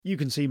You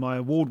can see my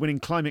award-winning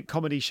climate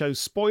comedy show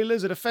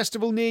Spoilers at a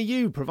festival near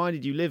you,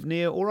 provided you live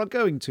near or are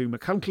going to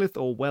Machynlleth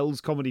or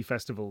Wells comedy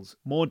festivals.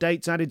 More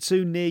dates added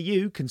soon near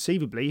you,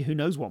 conceivably, who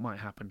knows what might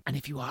happen. And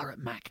if you are at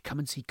Mac, come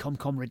and see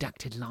ComCom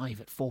Redacted live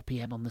at 4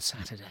 p.m. on the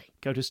Saturday.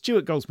 Go to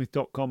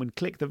stuartgoldsmith.com and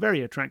click the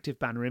very attractive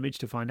banner image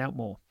to find out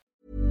more.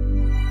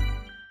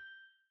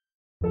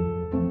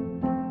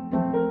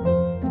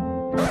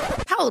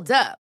 Hold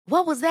up.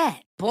 What was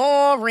that?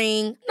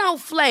 Boring. No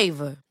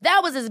flavor. That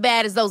was as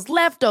bad as those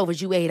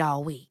leftovers you ate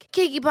all week.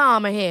 Keke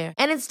Palmer here.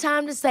 And it's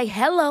time to say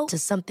hello to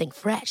something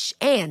fresh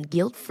and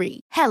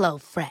guilt-free. Hello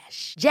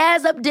Fresh.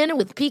 Jazz up dinner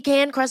with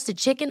pecan-crusted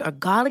chicken or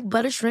garlic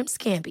butter shrimp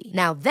scampi.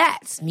 Now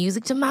that's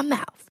music to my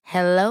mouth.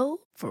 Hello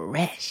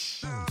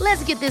Fresh.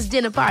 Let's get this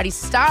dinner party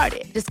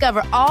started.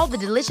 Discover all the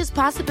delicious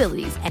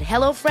possibilities at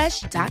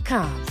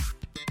HelloFresh.com.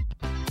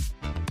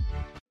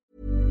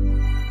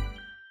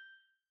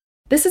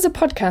 This is a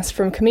podcast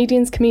from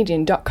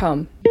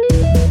comedianscomedian.com.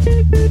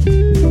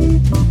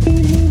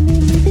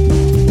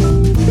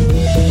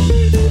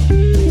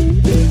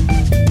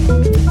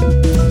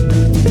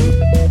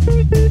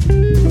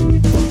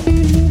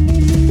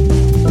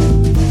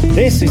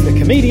 This is the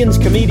Comedian's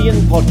Comedian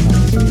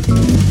podcast.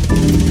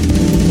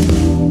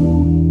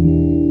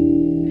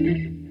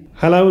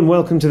 Hello and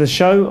welcome to the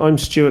show. I'm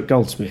Stuart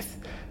Goldsmith.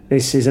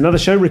 This is another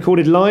show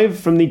recorded live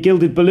from the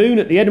Gilded Balloon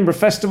at the Edinburgh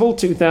Festival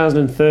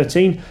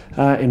 2013,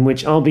 in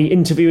which I'll be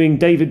interviewing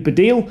David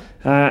Baddiel,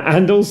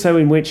 and also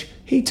in which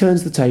he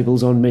turns the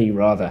tables on me,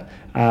 rather.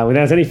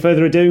 Without any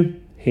further ado,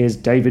 here's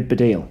David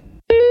Baddiel.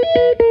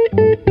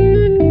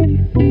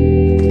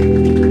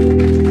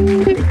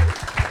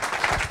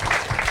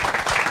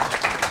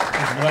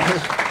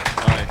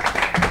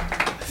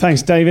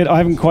 Thanks, David. I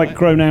haven't quite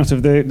grown out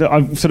of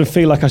I sort of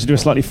feel like I should do a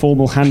slightly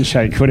formal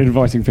handshake when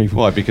inviting people.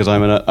 Why? Because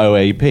I'm an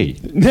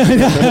OAP?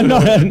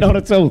 Not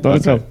at all.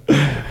 Not at all.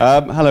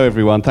 Hello,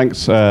 everyone.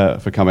 Thanks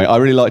for coming. I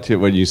really liked it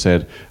when you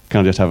said, can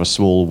I just have a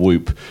small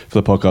whoop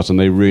for the podcast? And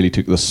they really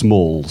took the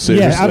small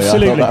seriously. Yeah,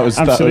 absolutely. I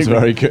thought that was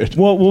very good.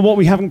 Well, what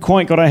we haven't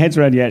quite got our heads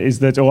around yet is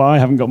that, or I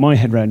haven't got my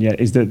head around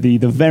yet, is that the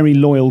very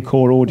loyal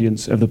core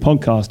audience of the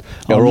podcast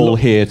are all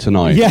here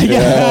tonight.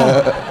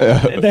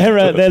 Yeah.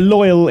 They're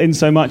loyal in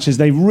so much as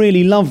they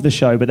really love the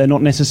show, but they're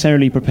not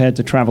necessarily prepared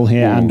to travel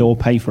here and or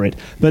pay for it.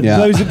 But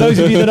those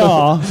of you that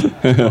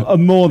are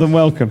more than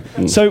welcome.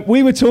 So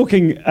we were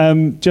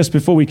talking just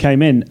before we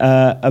came in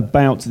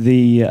about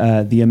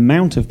the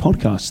amount of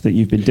podcasts that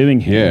you've been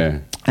doing here. Yeah.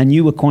 And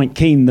you were quite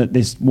keen that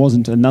this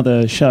wasn't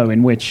another show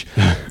in which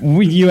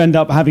you end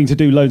up having to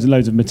do loads and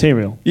loads of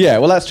material. Yeah,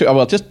 well, that's true.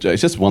 Well,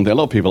 it's just one thing. A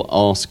lot of people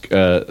ask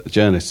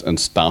journalists and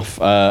stuff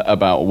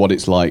about what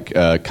it's like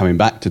coming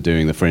back to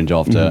doing the Fringe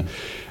after...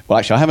 Well,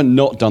 actually, I haven't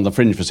not done the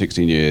Fringe for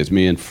 16 years.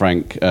 Me and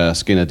Frank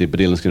Skinner did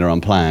Baddiel and Skinner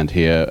Unplanned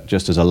here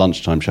just as a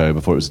lunchtime show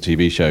before it was a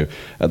TV show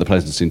at the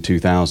Pleasance in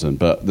 2000.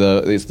 But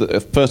it's the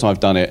first time I've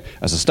done it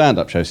as a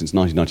stand-up show since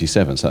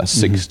 1997, so that's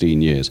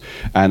 16 years.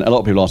 And a lot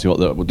of people ask me what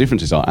the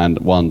differences are. And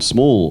one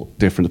small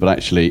difference, but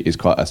actually is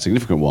quite a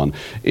significant one,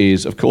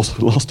 is, of course,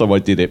 the last time I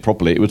did it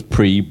properly, it was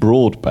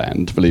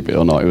pre-broadband, believe it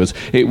or not.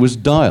 It was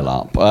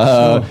dial-up.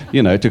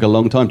 It took a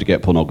long time to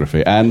get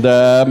pornography. And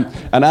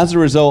as a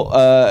result,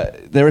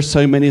 there are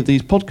so many of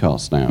these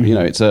podcasts now.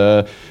 It's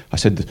I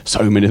said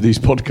so many of these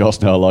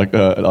podcasts now, like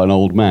an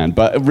old man,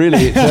 but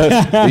really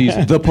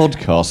it's the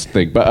podcast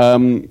thing.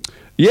 But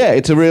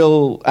it's a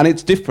real, and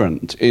it's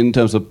different in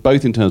terms of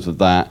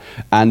that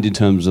and in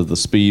terms of the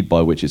speed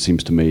by which it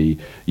seems to me,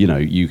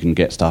 you can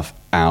get stuff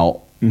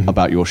out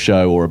about your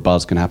show, or a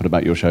buzz can happen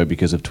about your show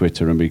because of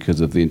Twitter and because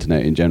of the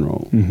internet in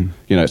general.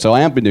 So I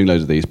have been doing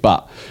loads of these,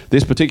 but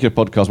this particular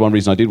podcast, one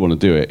reason I did want to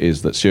do it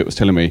is that Stuart was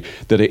telling me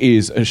that it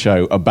is a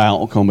show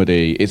about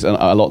comedy. It's a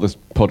lot of this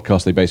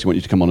podcast, they basically want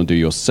you to come on and do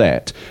your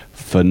set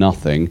for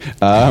nothing.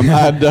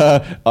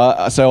 So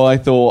I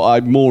thought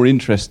I'm more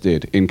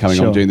interested in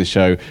coming on and doing this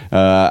show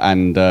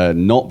and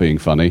not being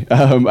funny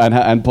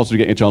and possibly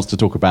getting a chance to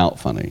talk about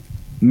funny.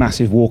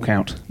 Massive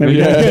walkout. There we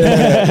go.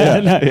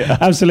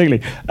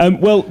 Absolutely.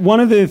 Well,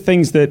 one of the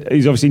things that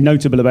is obviously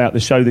notable about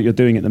the show that you're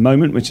doing at the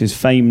moment, which is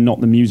Fame,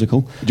 Not the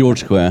Musical. George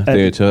Square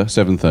Theatre,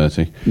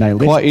 7:30.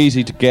 Nailed it. Quite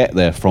easy to get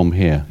there from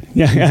here.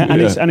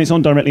 It's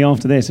on directly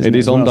after this, isn't it? It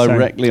is on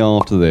directly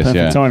after this,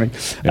 perfect timing.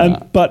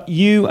 But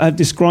you have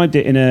described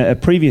it in a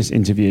previous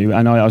interview,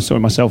 and I saw it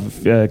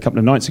myself a couple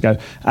of nights ago,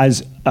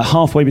 as a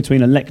halfway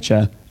between a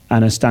lecture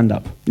and a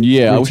stand-up.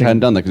 Yeah, routine. I wish I hadn't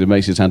done that because it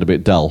makes it sound a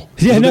bit dull.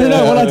 Yeah, no.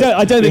 Well,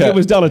 I don't think it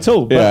was dull at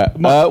all. But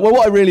well,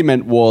 what I really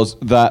meant was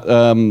that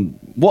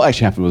what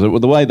actually happened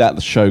was the way that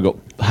the show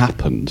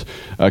happened.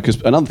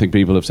 Because another thing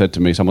people have said to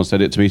me, someone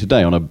said it to me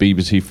today on a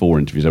BBC 4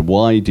 interview, said,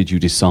 why did you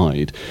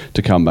decide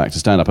to come back to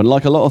stand-up? And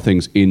like a lot of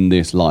things in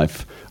this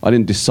life, I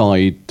didn't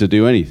decide to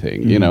do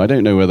anything. I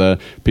don't know whether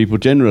people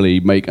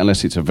generally make,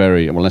 unless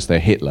they're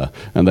Hitler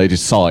and they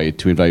decide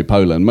to invade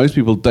Poland. Most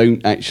people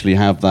don't actually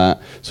have that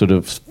sort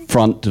of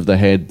front of the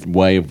head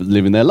way of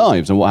living their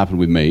lives. And what happened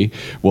with me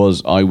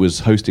was I was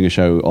hosting a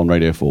show on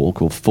Radio 4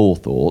 called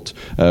Forethought,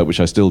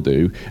 which I still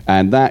do,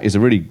 and that is a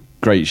really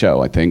great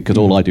show, I think, because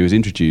all I do is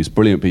introduce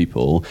brilliant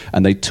people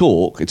and they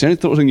talk. It's the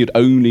sort of thing you'd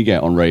only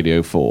get on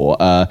Radio 4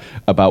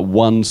 about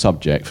one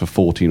subject for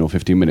 14 or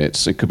 15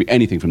 minutes. It could be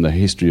anything from the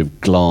history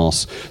of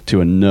glass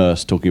to a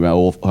nurse talking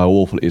about how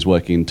awful it is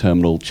working in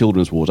terminal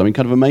children's wards. I mean,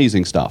 kind of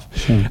amazing stuff.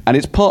 Sure. And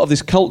it's part of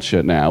this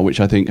culture now, which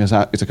I think is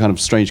a kind of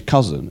strange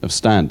cousin of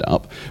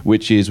stand-up,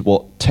 which is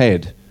what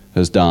TED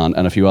has done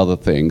and a few other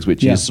things,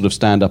 which is sort of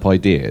stand-up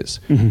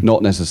ideas,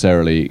 not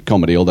necessarily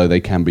comedy, although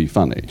they can be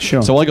funny.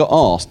 Sure. So I got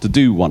asked to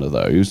do one of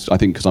those, I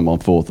think because I'm on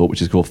Forethought,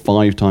 which is called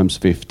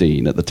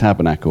 5x15 at the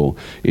Tabernacle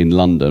in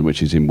London,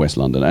 which is in West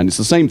London. And it's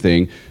the same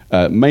thing,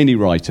 mainly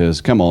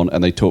writers come on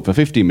and they talk for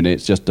 15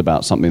 minutes just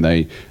about something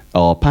they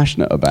are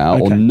passionate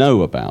about or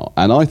know about.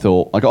 And I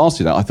got asked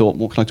to that, I thought,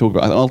 what can I talk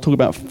about? I'll talk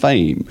about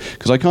fame,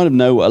 because I kind of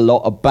know a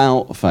lot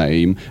about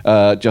fame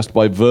just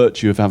by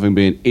virtue of having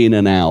been in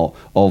and out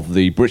of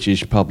the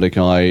British public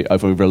eye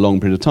over a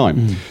long period of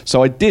time.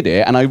 So I did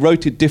it, and I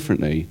wrote it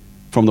differently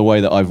from the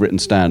way that I've written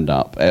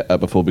stand-up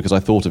before, because I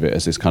thought of it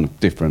as this kind of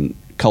different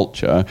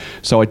culture.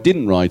 So I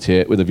didn't write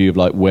it with a view of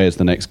like, where's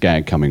the next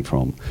gag coming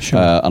from? Sure.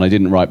 And I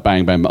didn't write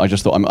bang, bang. I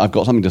just thought, I've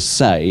got something to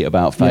say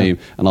about fame,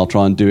 and I'll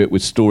try and do it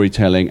with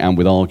storytelling and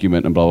with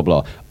argument and blah,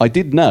 blah, blah. I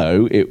did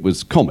know it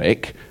was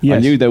comic. Yes. I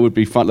knew there would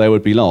be fun, there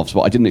would be laughs,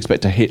 but I didn't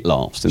expect to hit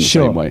laughs in the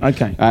same way.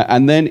 Okay.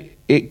 And then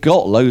it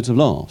got loads of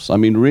laughs. I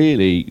mean,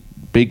 really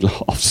big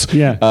laughs.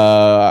 Yeah.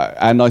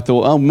 And I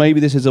thought, oh, maybe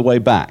this is a way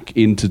back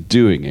into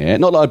doing it.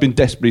 Not that I've been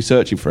desperately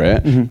searching for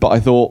it, but I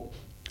thought,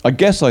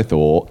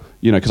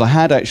 because I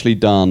had actually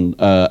done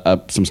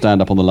some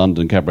stand-up on the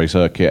London cabaret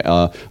circuit.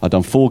 I'd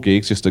done 4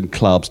 gigs just in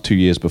clubs 2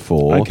 years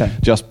before.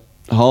 Just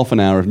half an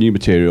hour of new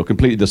material,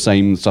 completely the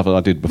same stuff that I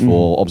did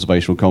before,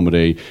 observational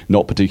comedy,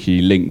 not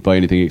particularly linked by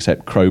anything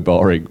except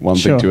crowbarring one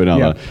thing to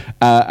another.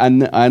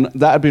 And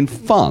that had been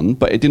fun,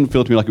 but it didn't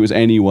feel to me like it was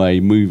any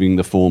way moving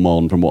the form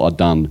on from what I'd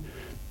done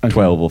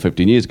 12 or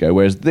 15 years ago.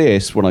 Whereas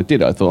this, when I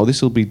did it, I thought,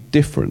 this will be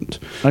different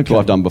to what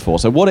I've done before.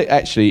 So what it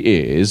actually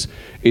is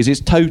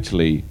it's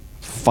totally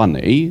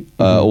funny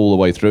all the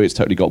way through. It's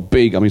totally got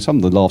big. I mean, some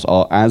of the laughs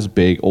are as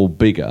big or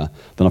bigger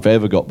than I've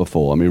ever got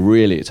before. I mean,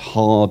 really, it's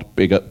hard,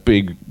 big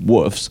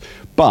woofs,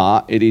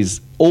 but it is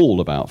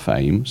all about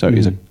fame. So it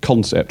is a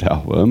concept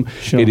album.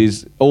 Sure. It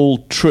is all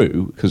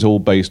true, because it's all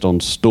based on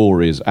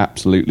stories,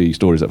 absolutely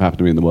stories that have happened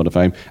to me in the world of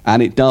fame.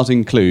 And it does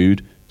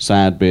include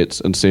sad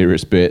bits and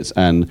serious bits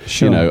and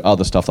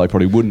other stuff that I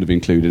probably wouldn't have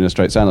included in a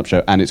straight stand-up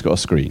show. And it's got a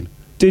screen.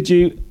 Did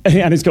you?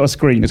 And it's got a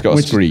screen. It's got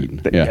a screen.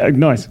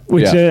 Nice.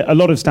 Which a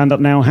lot of stand-up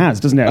now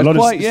has, doesn't it? A lot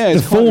of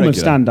the form of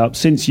stand-up,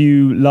 since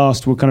you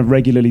last were kind of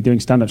regularly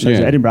doing stand-up shows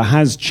at Edinburgh,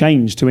 has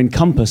changed to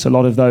encompass a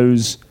lot of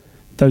those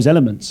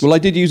elements. Well, I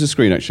did use a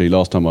screen actually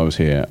last time I was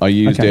here. I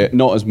used it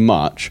not as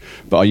much,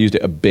 but I used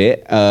it a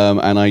bit,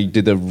 and I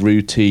did a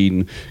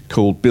routine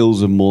called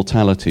Bills of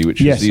Mortality, which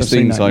is these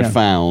things I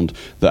found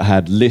that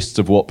had lists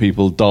of what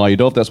people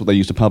died of. That's what they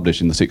used to publish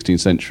in the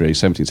 16th century,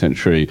 17th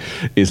century,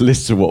 is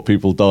lists of what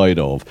people died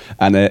of.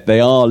 And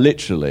they are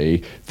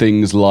literally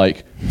things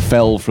like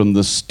fell from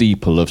the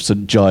steeple of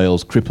St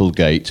Giles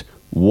Cripplegate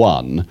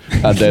 1,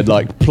 and then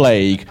like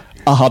plague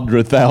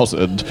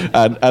 100,000,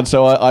 and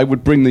so I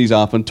would bring these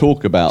up and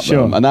talk about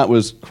them, and that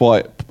was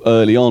quite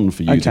early on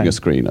for using a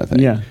screen, I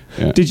think. Yeah.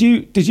 Did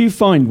you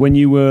find when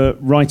you were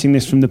writing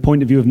this from the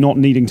point of view of not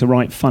needing to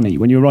write funny,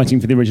 when you were writing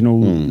for the original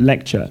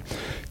lecture,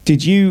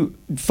 did you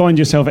find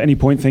yourself at any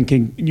point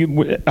thinking,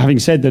 having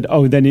said that,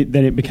 then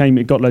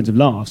it got loads of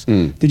laughs,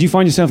 did you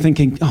find yourself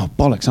thinking, oh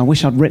bollocks, I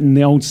wish I'd written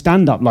the old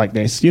stand-up like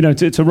this,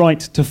 to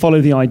write, to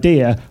follow the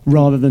idea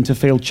rather than to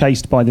feel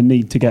chased by the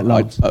need to get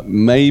laughs?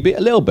 Maybe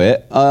a little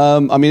bit.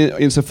 I mean,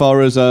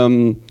 insofar as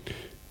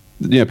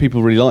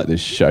people really like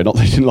this show, not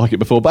that they didn't like it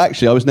before, but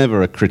actually I was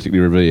never a critically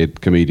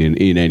revered comedian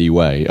in any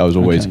way. I was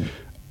always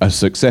a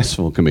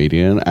successful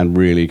comedian and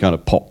really kind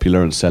of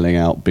popular and selling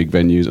out big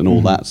venues and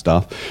all that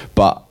stuff.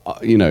 But,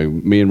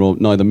 me and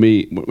Rob, neither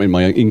me, in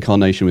my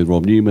incarnation with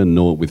Rob Newman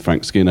nor with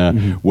Frank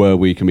Skinner, were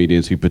we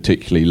comedians who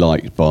particularly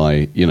liked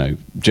by,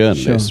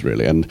 journalists,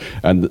 really. And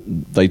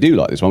they do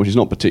like this one, which is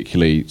not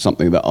particularly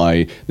something that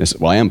I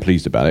am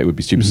pleased about it. It would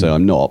be stupid to say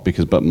I'm not,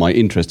 but my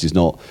interest is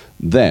not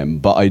them.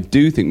 But I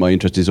do think my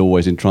interest is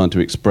always in trying to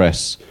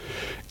express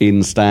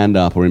in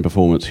stand-up or in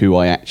performance who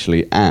I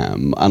actually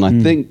am. And I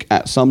think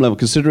at some level,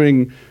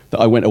 considering that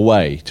I went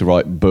away to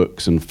write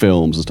books and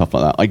films and stuff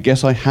like that, I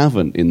guess I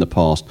haven't in the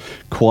past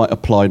quite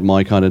applied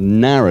my kind of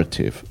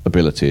narrative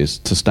abilities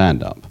to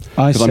stand-up.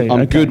 Because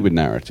I'm good with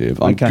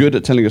narrative. I'm good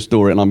at telling a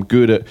story, and I'm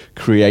good at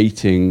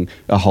creating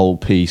a whole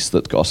piece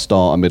that's got a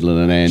start, a middle, and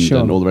an end,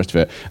 and all the rest of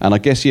it. And I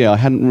guess, I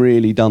hadn't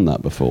really done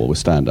that before with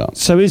stand-up.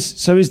 So is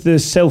the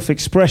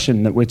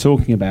self-expression that we're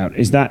talking about,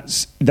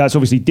 that's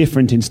obviously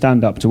different in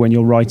stand-up to when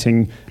you're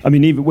writing. I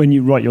mean, even when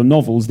you write your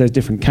novels, there's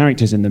different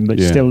characters in them, but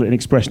still an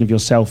expression of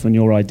yourself and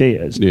your ideas.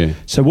 Yeah.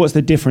 So what's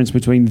the difference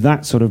between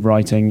that sort of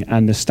writing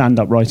and the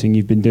stand-up writing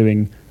you've been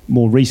doing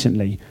more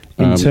recently?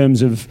 In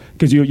terms of,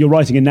 because you're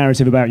writing a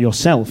narrative about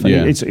yourself,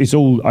 and it's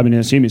all. I mean, I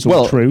assume it's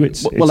all true. In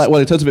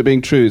terms of it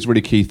being true, it's a really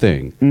key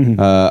thing.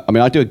 Mm-hmm. I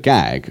mean, I do a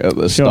gag at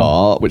the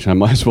start, which I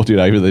might as well do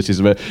over this,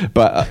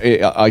 but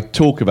I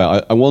talk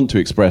about. I want to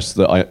express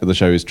that the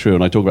show is true,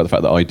 and I talk about the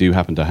fact that I do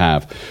happen to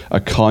have a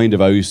kind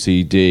of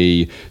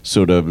OCD,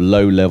 sort of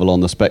low level on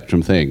the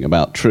spectrum thing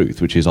about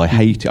truth, which is I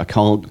hate it. I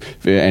can't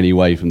veer any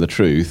way from the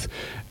truth.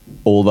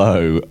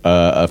 Although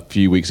a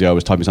few weeks ago I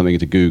was typing something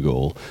into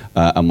Google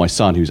and my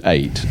son, who's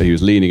 8, he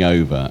was leaning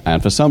over,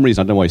 and for some reason,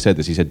 I don't know why he said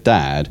this, he said,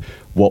 "Dad,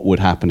 what would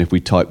happen if we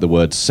typed the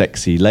word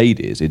sexy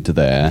ladies into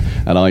there?"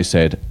 And I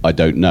said, "I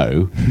don't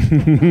know."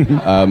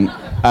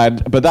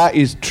 But that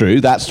is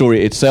true. That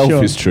story itself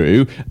is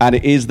true, and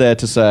it is there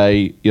to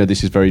say,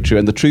 this is very true.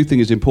 And the truth thing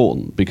is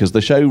important, because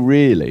the show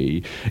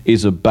really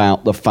is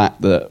about the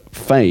fact that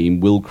fame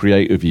will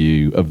create of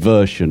you a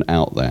version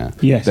out there.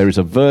 Yes. There is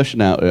a version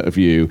out of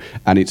you,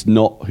 and it's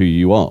not who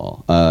you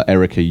are.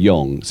 Erica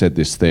Young said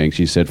this thing.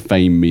 She said,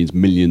 "Fame means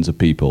millions of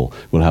people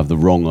will have the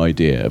wrong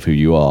idea of who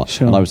you are."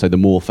 Sure. And I would say the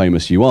more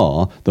famous you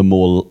are, the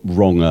more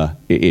wronger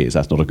it is.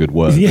 That's not a good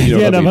word. I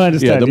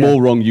understand. The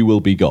more wrong you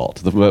will be got,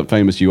 the more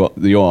famous you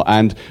are.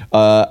 And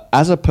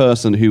as a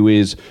person who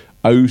is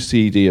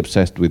OCD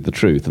obsessed with the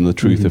truth and the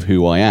truth of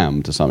who I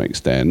am to some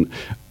extent,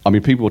 I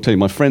mean, people will tell you,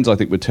 my friends I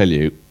think would tell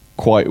you, in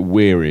quite a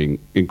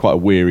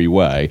weary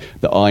way,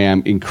 that I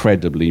am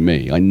incredibly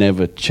me. I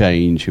never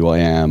change who I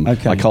am.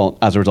 Okay. I can't,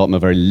 as a result, I'm a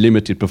very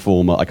limited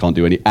performer. I can't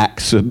do any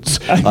accents.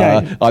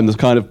 Okay. I'm the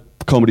kind of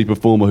comedy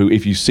performer who,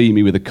 if you see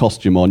me with a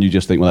costume on, you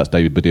just think, well, that's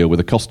David Baddiel with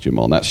a costume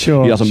on. He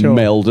doesn't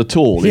meld at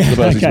all into the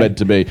person he's meant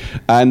to be.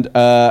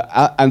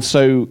 And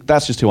so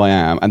that's just who I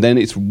am. And then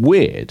it's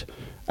weird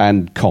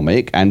and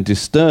comic and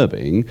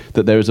disturbing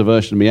that there is a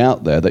version of me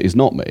out there that is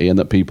not me, and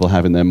that people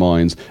have in their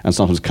minds and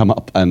sometimes come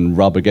up and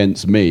rub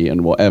against me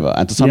and whatever.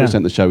 And to some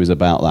extent, the show is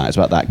about that. It's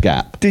about that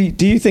gap. Do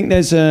you think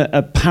there's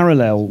a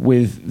parallel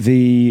with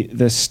the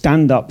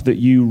stand-up that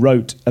you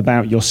wrote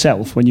about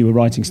yourself when you were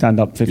writing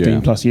stand-up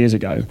 15 plus years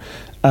ago?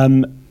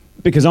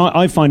 Because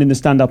I find in the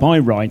stand-up I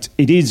write,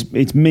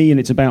 it's me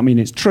and it's about me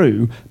and it's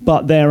true,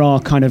 but there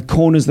are kind of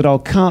corners that I'll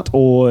cut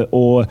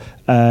or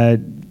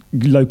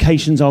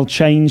locations I'll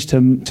change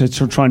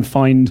to try and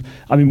find.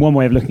 I mean, one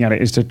way of looking at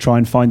it is to try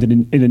and find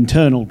an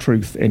internal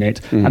truth in it,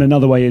 and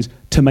another way is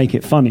to make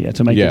it funnier,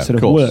 to make it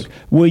sort of work.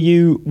 Were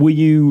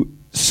you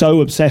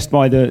so obsessed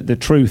by the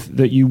truth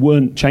that you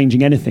weren't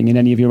changing anything in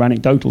any of your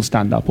anecdotal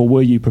stand-up, or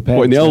were you prepared?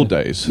 What, in the old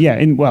days? Yeah,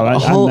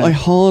 I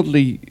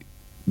hardly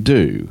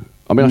do.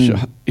 I mean,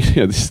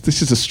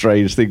 this is a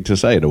strange thing to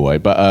say in a way,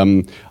 but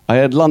I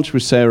had lunch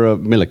with Sarah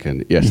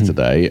Millican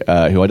yesterday,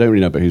 who I don't really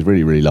know, but who's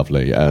really, really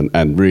lovely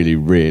and really,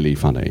 really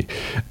funny.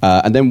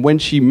 And then when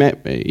she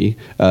met me,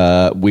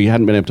 we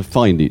hadn't been able to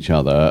find each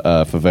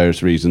other for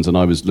various reasons, and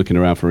I was looking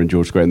around for her in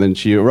George Square, and then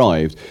she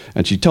arrived,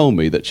 and she told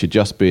me that she'd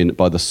just been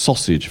by the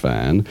sausage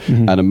van,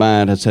 and a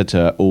man had said to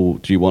her, "Oh,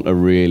 do you want a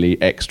really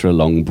extra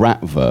long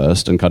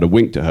bratwurst?" and kind of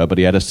winked at her, but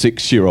he had a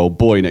 6-year-old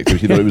boy next to him.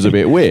 She thought it was a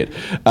bit weird.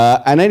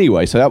 And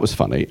anyway, so that was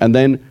funny. And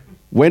then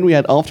after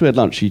we had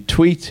lunch, she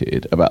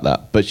tweeted about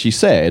that, but she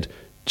said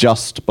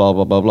just blah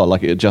blah blah blah,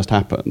 like it had just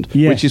happened,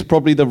 which is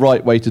probably the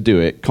right way to do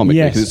it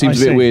comically, because it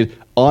seems a bit weird.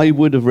 I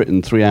would have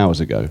written 3 hours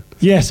ago.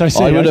 Yes, I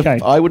see.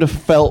 I would have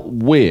felt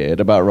weird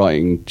about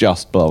writing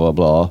just blah blah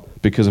blah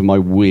because of my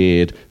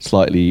weird,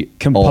 slightly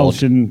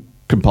compulsion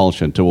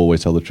to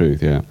always tell the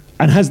truth. Yeah.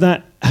 And has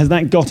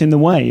that got in the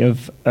way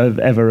of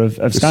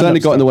stand-up? It's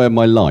certainly got in the way of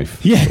my life.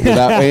 Yeah.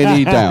 Without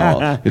any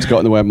doubt. It's got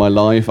in the way of my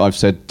life. I've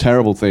said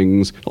terrible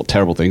things, not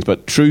terrible things,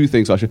 but true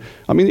things.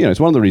 It's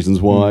one of the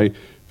reasons why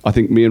I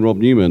think me and Rob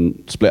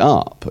Newman split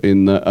up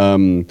in that,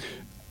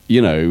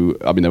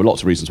 there were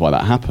lots of reasons why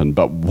that happened,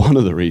 but one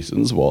of the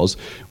reasons was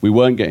we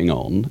weren't getting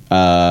on.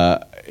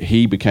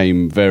 He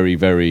became very,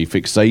 very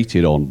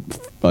fixated on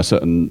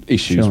certain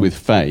issues with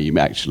fame,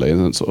 actually,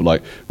 and sort of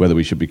like whether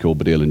we should be called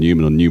Baddiel and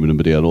Newman or Newman and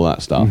Baddiel and all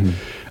that stuff.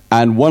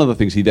 And one of the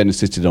things he then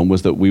insisted on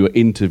was that we were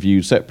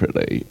interviewed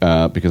separately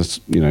because,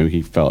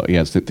 he felt he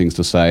had things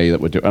to say that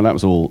would do, and that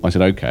was all. I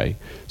said, okay.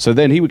 So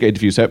then he would get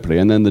interviewed separately,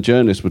 and then the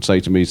journalist would say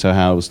to me, "So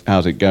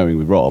how's it going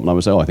with Rob?" And I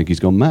would say, "Oh, I think he's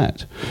gone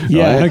mad."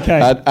 Yeah, right?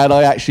 Okay. And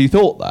I actually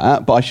thought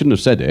that, but I shouldn't have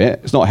said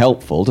it. It's not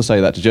helpful to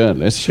say that to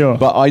journalists. Sure.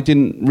 But I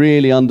didn't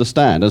really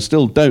understand, and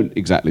still don't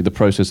exactly, the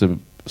process of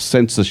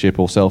censorship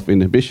or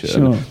self-inhibition.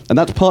 Sure. And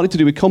that's partly to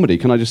do with comedy,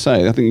 can I just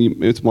say? I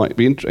think it might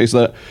be interesting, is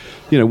that,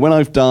 when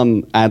I've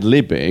done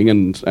ad-libbing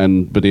and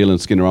Baddiel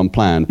and Skinner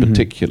Unplanned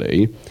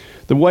particularly,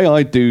 the way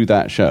I do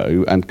that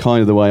show, and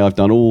kind of the way I've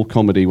done all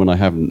comedy when I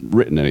haven't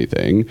written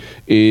anything,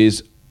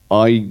 is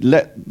I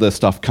let the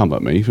stuff come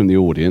at me from the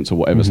audience or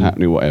whatever's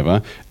happening or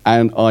whatever,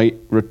 and I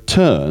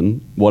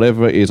return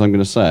whatever it is I'm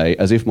going to say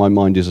as if my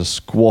mind is a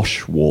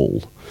squash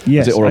wall.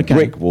 Yes, or a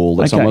brick wall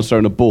that someone's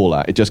thrown a ball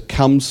at. It just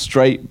comes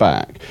straight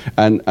back.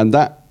 And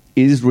that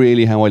is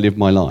really how I live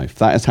my life.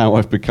 That is how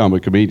I've become a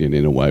comedian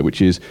in a way,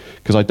 which is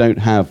because I don't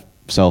have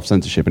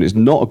self-censorship, and it's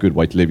not a good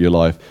way to live your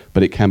life,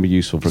 but it can be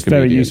useful for a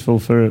comedian. Very useful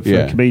for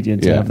a comedian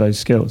to have those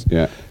skills.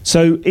 Yeah.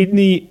 So in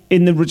the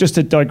just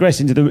to digress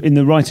in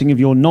the writing of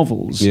your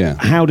novels,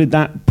 how did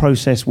that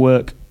process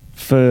work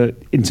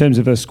in terms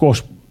of the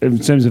squash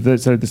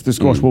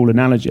wall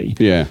analogy?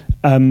 Yeah.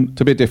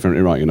 It's a bit different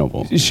in writing a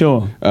novel.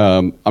 Sure.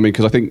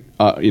 Because I think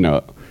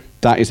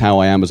that is how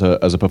I am as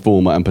a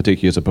performer, and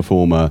particularly as a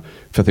performer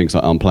for things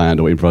like unplanned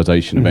or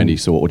improvisation of any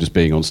sort, or just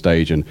being on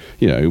stage. And,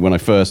 when I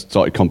first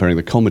started comparing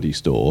the Comedy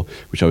Store,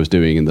 which I was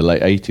doing in the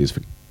late 80s,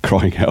 for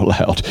crying out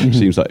loud,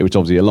 seems like it was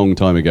obviously a long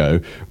time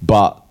ago,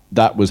 but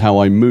that was how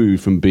I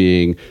moved from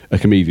being a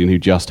comedian who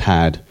just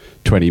had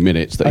 20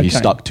 minutes that he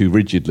stuck to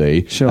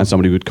rigidly, and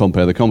somebody would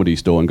compare the Comedy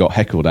Store and got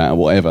heckled at or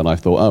whatever, and I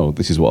thought,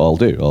 this is what I'll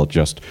do. I'll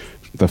just...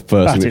 the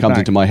first thing that comes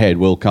into my head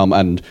will come,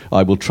 and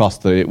I will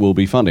trust that it will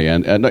be funny.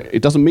 And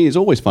it doesn't mean it's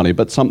always funny,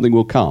 but something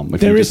will come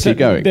if you just keep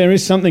going. There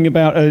is something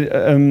about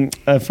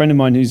a friend of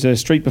mine who's a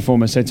street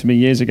performer said to me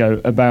years ago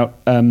about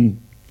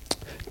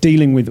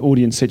dealing with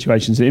audience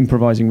situations and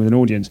improvising with an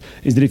audience,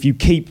 is that if you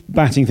keep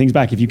batting things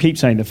back, if you keep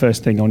saying the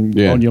first thing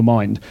on your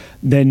mind,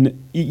 then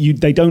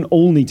they don't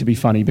all need to be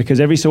funny, because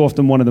every so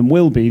often one of them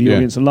will be, the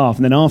audience will laugh,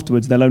 and then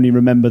afterwards they'll only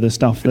remember the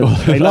stuff that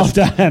they laughed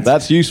at.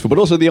 That's useful, but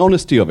also the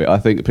honesty of it. I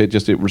think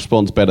it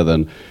responds better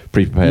than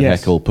pre-prepared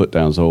heckle,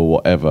 put-downs or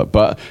whatever.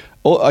 But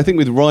I think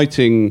with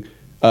writing,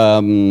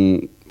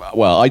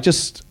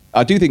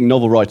 I do think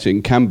novel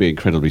writing can be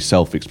incredibly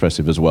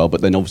self-expressive as well,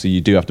 but then obviously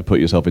you do have to put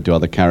yourself into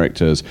other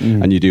characters,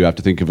 and you do have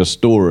to think of a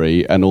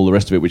story and all the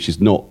rest of it, which is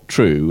not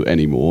true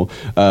anymore.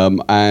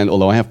 And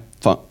although I have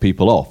fucked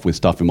people off with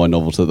stuff in my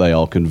novels that they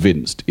are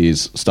convinced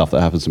is stuff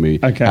that happened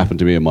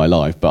to me in my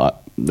life,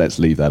 but let's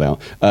leave that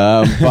out.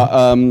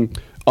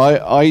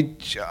 I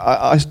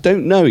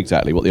don't know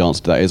exactly what the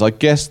answer to that is. I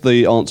guess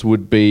the answer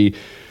would be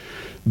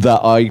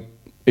that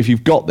if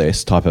you've got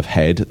this type of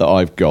head that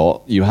I've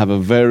got, you have a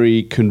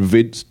very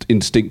convinced,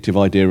 instinctive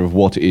idea of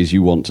what it is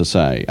you want to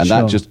say. And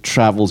that just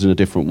travels in a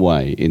different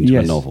way into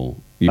a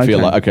novel. You feel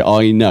like,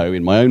 I know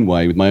in my own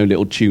way, with my own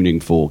little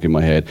tuning fork in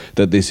my head,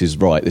 that this is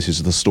right. This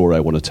is the story I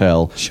want to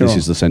tell. Sure. This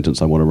is the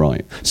sentence I want to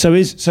write. So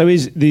is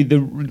the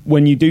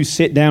when you do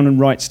sit down and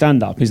write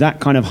stand-up, is that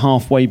kind of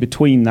halfway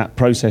between that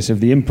process of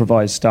the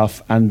improvised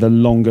stuff and the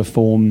longer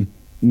form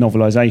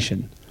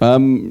novelisation?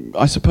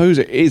 I suppose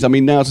it is. I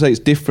mean, now to say it's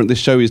different, this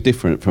show is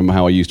different from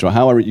how I used to write.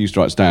 How I used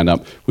to write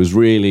stand-up was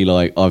really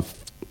like, I've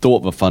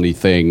thought of a funny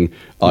thing,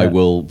 I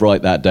will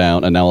write that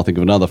down, and now I'll think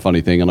of another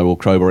funny thing, and I will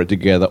crowbar it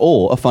together.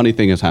 Or a funny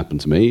thing has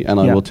happened to me, and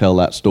I will tell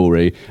that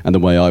story, and the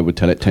way I would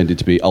tell it tended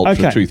to be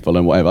ultra-truthful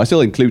and whatever. I still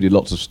included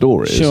lots of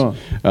stories,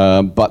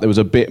 but there was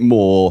a bit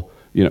more,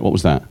 what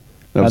was that?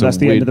 That's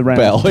the end of the round.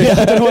 Bell.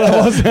 I don't know what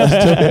that was.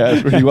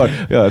 It's really well.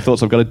 I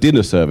thought I've got a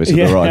dinner service at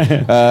the right.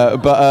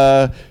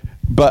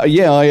 But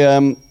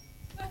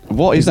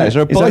what is that? Is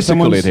there a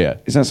bicycle in here?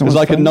 Is that There's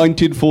like a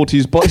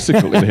 1940s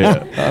bicycle in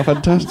here. Oh,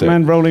 fantastic.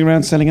 Man rolling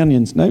around selling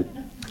onions. No.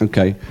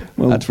 Okay.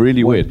 Well, that's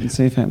really weird. Let's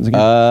see if it happens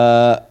again.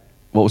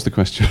 What was the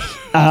question?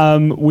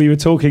 We were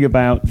talking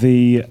about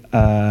the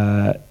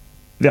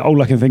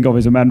all I can think of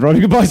is a man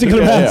riding a bicycle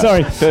around.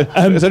 Sorry.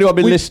 Has anyone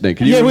been listening?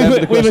 Can you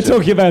remember the question? We were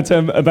talking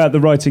about the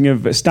writing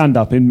of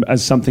stand-up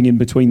as something in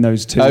between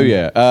those two. Oh,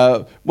 yeah.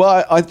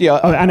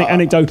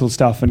 Anecdotal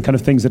stuff and kind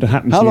of things that have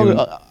happened to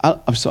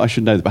you. I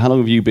should know that, but how long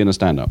have you been a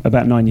stand-up?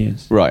 About 9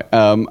 years. Right.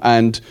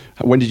 And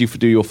when did you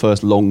do your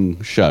first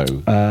long show?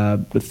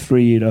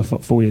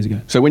 4 years ago.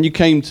 So when you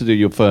came to do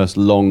your first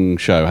long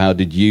show, how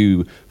did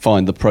you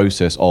find the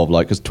process of,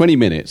 because 20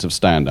 minutes of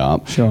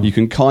stand-up, you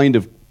can kind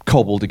of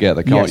cobble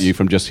together, can't you,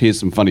 from just here's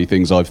some funny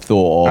things I've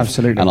thought of,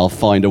 and I'll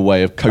find a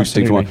way of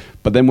coasting from.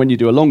 But then when you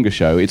do a longer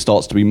show, it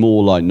starts to be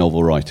more like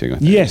novel writing, I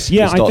think. Yes,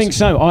 I think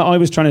so. I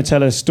was trying to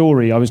tell a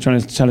story. I was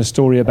trying to tell a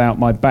story about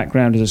my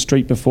background as a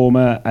street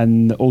performer,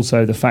 and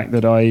also the fact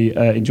that I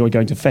enjoy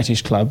going to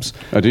fetish clubs.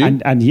 Oh, do you?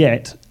 And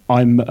yet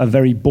I'm a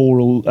very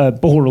boring,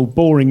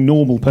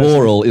 normal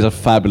person. Boral is a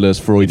fabulous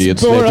Freudian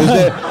slip, isn't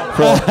it?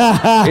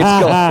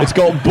 It's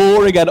got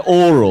boring and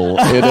oral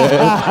in it.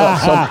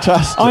 That's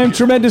fantastic. I am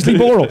tremendously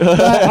boral.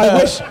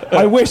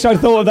 I wish I'd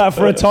thought of that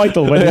for a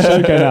title when the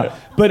show came out.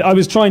 But I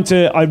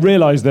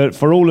realised that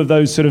for all of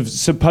those sort of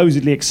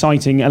supposedly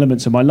exciting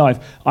elements of my life,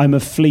 I'm a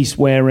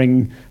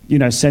fleece-wearing,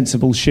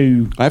 sensible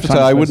shoe. I have to say,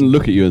 I wouldn't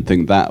look at you and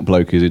think that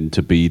bloke is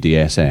into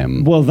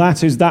BDSM. Well,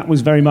 that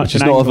was very much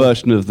It's not a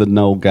version of the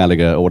Noel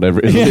Gallagher or whatever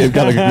it is, the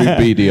Gallagher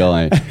Group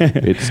BDI.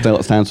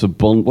 It stands for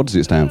bond. What does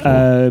it stand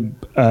for?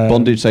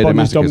 Bondage,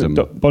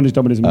 sadomasochism. Bondage,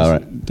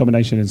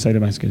 domination, and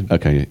sadomasochism.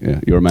 Okay,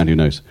 yeah, you're a man who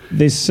knows.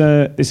 This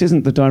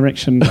isn't the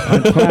direction I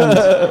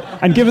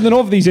planned. And given that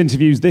of these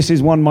interviews, this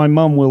is one my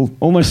mum will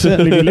almost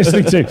certainly be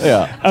listening to.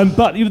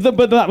 But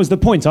that was the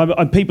point.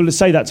 People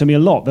say that to me a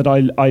lot, that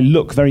I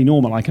look very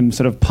normal. I can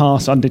sort of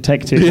pass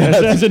undetected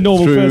as a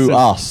normal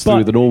person.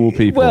 Through the normal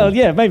people. Well,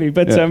 yeah, maybe.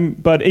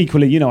 But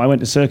equally, I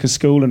went to circus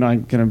school and I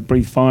kind of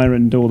breathe fire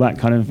and all that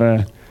kind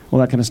of all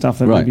that kind of stuff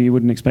that maybe you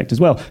wouldn't expect as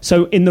well.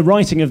 So in the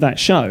writing of that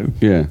show,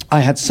 I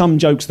had some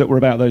jokes that were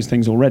about those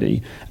things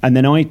already, and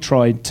then I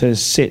tried to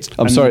sit...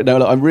 I'm sorry,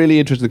 no, I'm really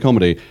interested in the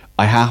comedy.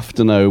 I have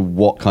to know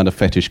what kind of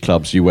fetish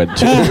clubs you went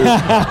to.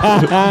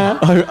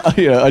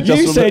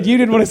 You said you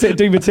didn't want to sit and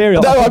do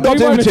material. No, I'm not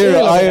doing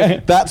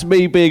material. That's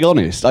me being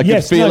honest. I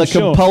can feel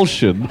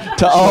compulsion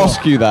to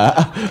ask you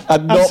that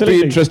and not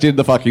be interested in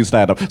the fucking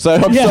stand-up. So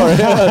I'm sorry.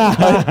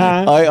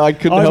 I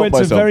couldn't help myself. I went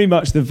to very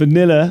much the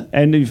vanilla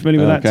end. Are you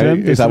familiar with that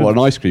term? Is that what, an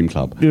ice cream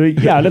club?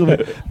 Yeah, a little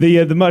bit.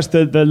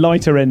 The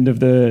lighter end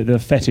of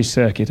the fetish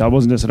circuit. I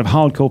wasn't a sort of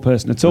hardcore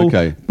person at all.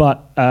 Okay.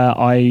 But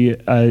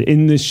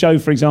in this show,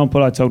 for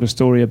example, I told a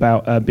story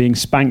about being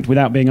spanked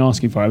without being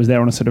asking for it. I was there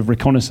on a sort of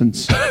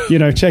reconnaissance,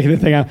 checking the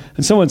thing out,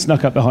 and someone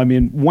snuck up behind me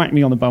and whacked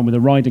me on the bum with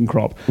a riding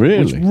crop,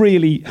 which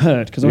really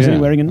hurt because I was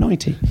only wearing a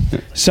nightie.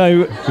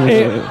 So,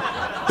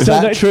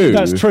 that true?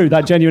 That's true.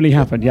 That genuinely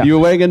happened. Yeah, you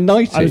were wearing a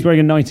nightie. I was wearing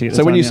a nightie. At the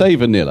time, when you say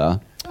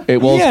vanilla,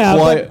 it was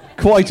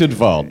quite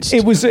advanced.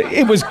 It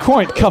was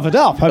quite covered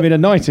up. I mean, a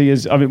nightie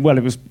is... it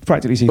was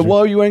practically see-through. But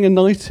why were you wearing a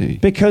nightie?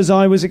 Because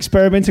I was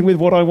experimenting with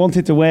what I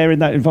wanted to wear in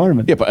that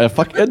environment. Yeah,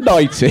 but a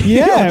nightie?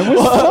 Yeah, it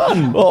was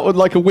fun. What,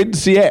 like a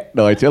Winceyette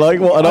nightie?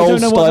 Like what? I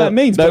don't know what that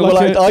means. No,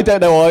 I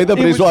don't know either,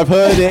 but I've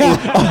heard it.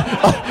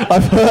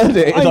 I've heard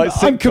it.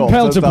 I'm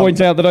compelled to point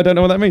out that I don't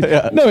know what that means.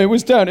 Yeah. No, it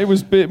was down. It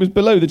was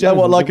below the jacket.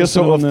 What, like a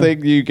sort of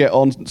thing you get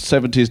on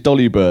 70s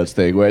Dolly Birds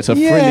thing, where it's a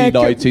frilly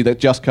nightie that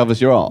just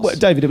covers your arse. Well,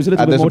 David, it was a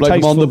little bit more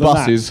tasteful on the than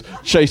buses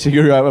chasing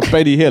you around.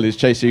 Benny Hill is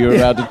chasing you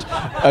around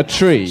a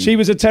tree. She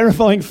was a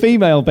terrifying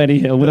female, Benny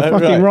Hill, with a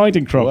fucking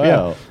riding crop.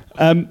 Wow.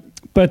 Yeah.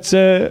 But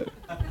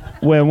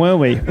where were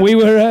we? We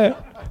were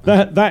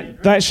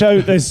that show.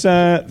 There's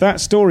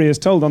that story is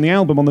told on the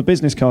album on the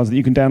business cards that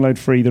you can download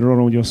free that are on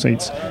all your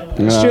seats.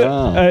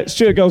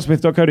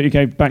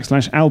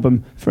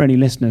 StuartGoldsmith.co.uk/album for any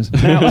listeners.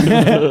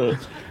 Now,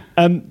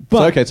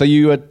 so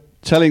you were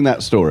telling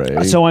that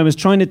story. So I was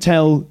trying to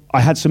tell... I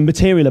had some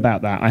material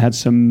about that. I had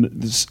some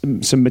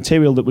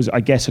material that was, I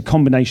guess, a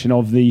combination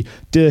of the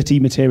dirty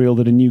material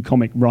that a new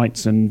comic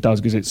writes and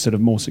does because it's sort of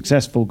more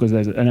successful because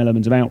there's an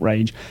element of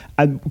outrage,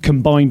 and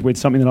combined with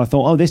something that I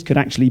thought, this could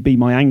actually be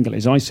my angle.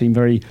 Is I seem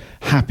very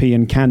happy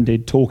and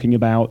candid talking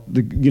about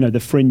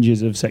the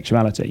fringes of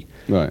sexuality.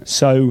 Right.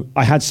 So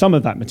I had some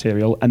of that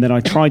material, and then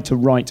I tried to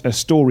write a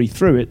story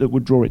through it that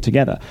would draw it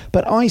together.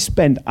 But I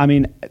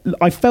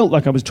felt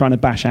like I was trying to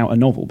bash out a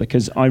novel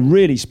because I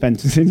really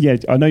spent. Yeah,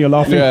 I know you're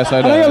laughing. Yes,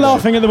 I know you're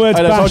laughing at the words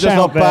bash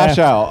out there. Bash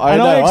out.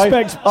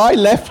 I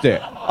left it.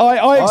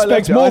 I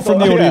expect more from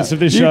the audience of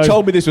this show. You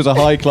told me this was a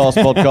high-class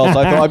podcast.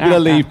 I thought I'm going to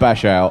leave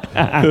bash out.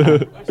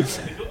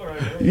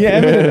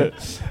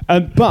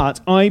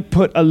 But I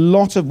put a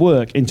lot of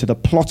work into the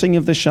plotting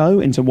of the show,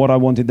 into what I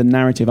wanted the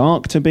narrative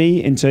arc to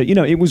be,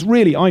 it was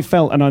really, I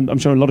felt, and I'm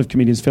sure a lot of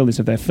comedians feel this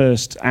of their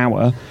first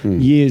hour,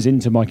 years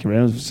into my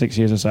career, 6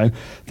 years or so,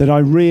 that I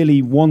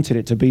really wanted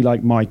it to be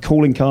like my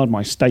calling card,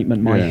 my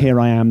statement,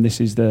 here I am,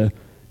 this is the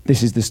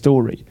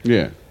story.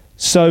 Yeah.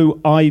 So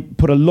I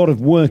put a lot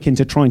of work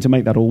into trying to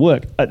make that all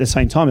work. At the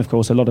same time, of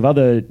course, a lot of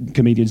other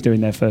comedians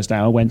doing their first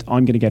hour went,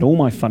 I'm going to get all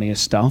my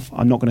funniest stuff.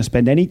 I'm not going to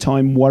spend any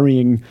time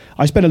worrying.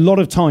 I spent a lot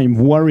of time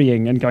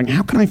worrying and going,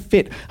 how can I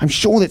fit? I'm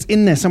sure that's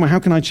in there somewhere. How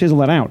can I chisel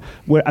that out?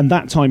 And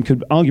that time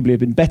could arguably have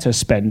been better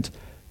spent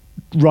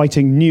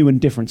writing new and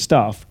different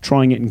stuff,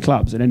 trying it in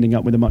clubs and ending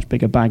up with a much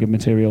bigger bag of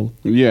material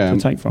to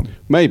take from.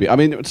 Maybe. I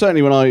mean,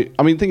 certainly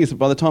the thing is,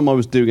 by the time I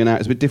was doing it out,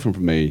 it's a bit different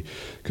for me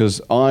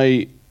because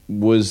I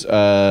was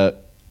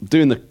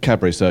doing the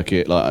cabaret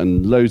circuit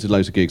and loads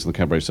of gigs on the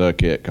cabaret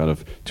circuit, kind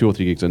of 2 or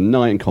 3 gigs a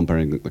night and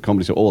comparing the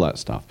comedy, so all that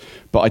stuff.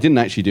 But I didn't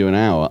actually do an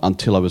hour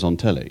until I was on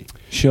telly.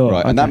 Sure. Right,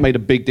 okay. And that made a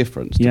big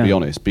difference, to be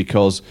honest,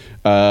 because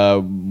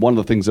one of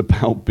the things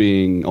about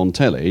being on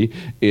telly,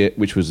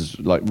 which was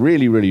like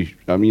really, really,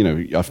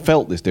 I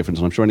felt this difference,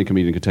 and I'm sure any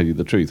comedian could tell you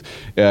the truth,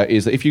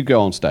 is that if you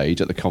go on stage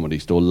at the Comedy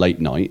Store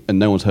late night and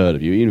no one's heard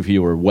of you, even if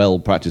you were a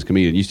well-practiced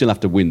comedian, you still have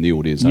to win the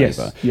audience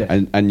over.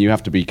 Yes. And you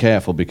have to be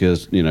careful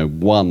because,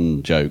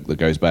 one joke that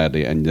goes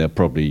badly and they're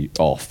probably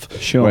off.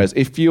 Sure. Whereas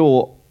if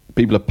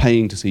people are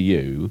paying to see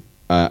you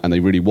and they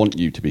really want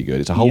you to be good,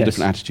 it's a whole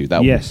different attitude.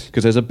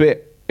 Because there's a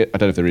bit, I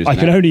don't know if there is. I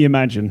can only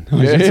imagine. No,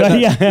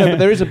 but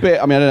there is a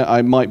bit. I mean,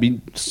 I might be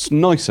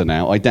nicer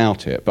now. I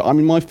doubt it. But I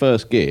mean, my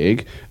first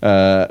gig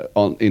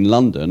in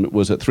London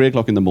was at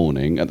 3:00 in the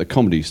morning at the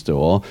Comedy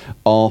Store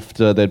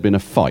after there'd been a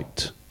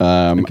fight.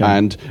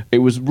 And it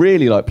was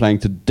really like playing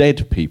to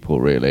dead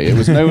people. Really, it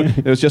was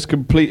it was just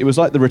complete. It was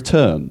like The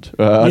Returned.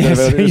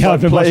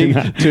 I've been playing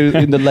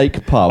in the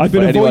Lake Pub. I've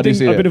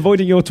been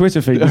avoiding your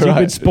Twitter feed because you've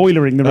been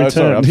spoilering The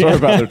Return. I'm sorry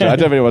about The Return. I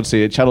don't really want to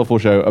see it. Channel 4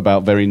 show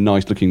about very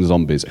nice-looking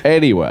zombies.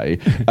 Anyway.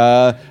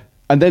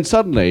 And then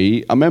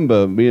suddenly, I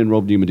remember me and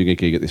Rob Newman doing a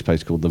gig at this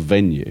place called The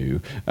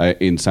Venue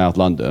in South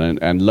London,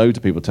 and loads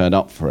of people turned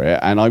up for it,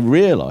 and I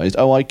realised,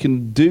 I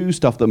can do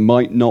stuff that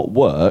might not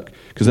work,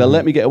 because they'll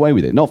let me get away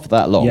with it. Not for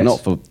that long, not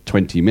for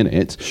 20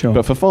 minutes,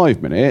 but for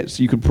 5 minutes,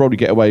 you could probably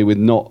get away with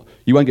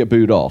you won't get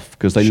booed off,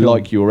 because they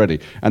like you already.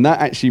 And that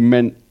actually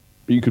meant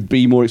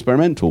be more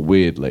experimental,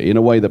 weirdly, in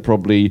a way that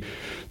probably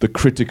the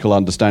critical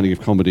understanding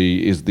of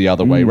comedy is the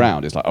other way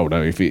round. It's like, oh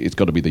no, if it's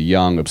got to be the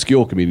young,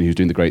 obscure comedian who's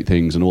doing the great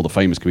things and all the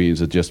famous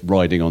comedians are just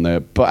riding on there.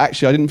 But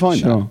actually, I didn't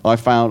find that. I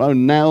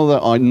found, now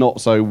that I'm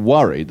not so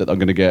worried that I'm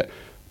going to get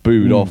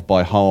booed off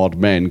by hard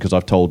men because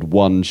I've told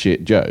one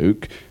shit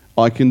joke,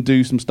 I can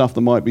do some stuff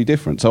that might be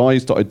different. So I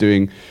started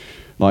doing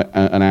like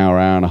an hour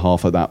and a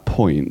half at that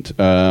point.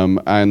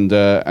 And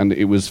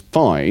it was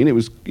fine. It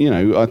was,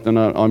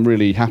 I'm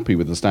really happy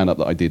with the stand-up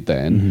that I did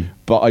then.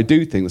 But I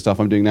do think the stuff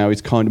I'm doing now is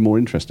kind of more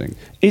interesting.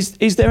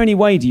 Is there any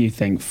way, do you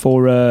think,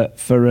 for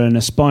an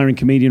aspiring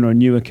comedian or a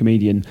newer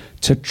comedian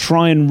to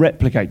try and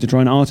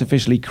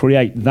artificially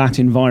create that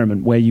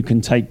environment where you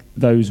can take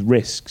those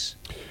risks?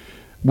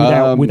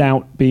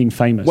 Without being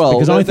famous,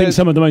 because I think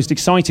some of the most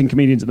exciting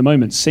comedians at the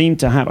moment seem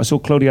to have. I saw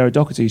Claudio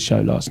O'Doherty's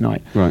show last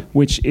night,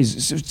 which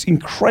is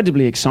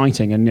incredibly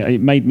exciting, and it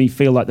made me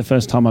feel like the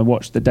first time I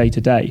watched the Day to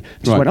Day.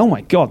 Just went, oh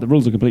my god, the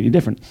rules are completely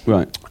different.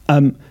 Right.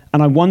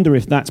 And I wonder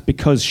if that's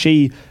because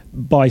she,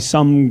 by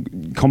some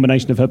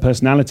combination of her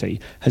personality,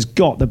 has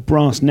got the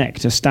brass neck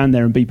to stand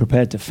there and be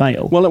prepared to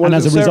fail. Well, and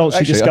as a result,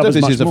 she discovers much more. I don't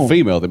know if this is a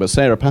female thing, but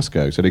Sarah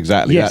Pascoe said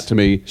exactly that to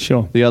me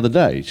the other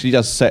day. She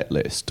does set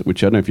list,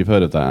 which I don't know if you've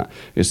heard of that.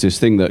 It's this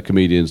thing that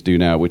comedians do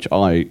now, which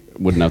I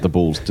wouldn't have the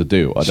balls to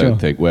do, I don't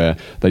think, where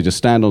they just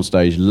stand on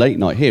stage late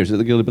night. Here, is it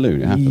the Gilded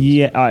Balloon? It happens.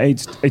 Yeah,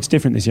 it's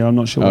different this year. I'm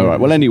not sure. All right.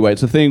 Well, anyway,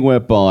 it's a thing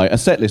whereby a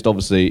set list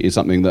obviously is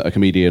something that a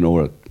comedian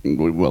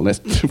let's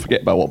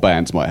forget about what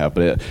bands might have,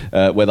 but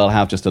where they'll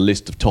have just a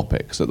list of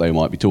topics that they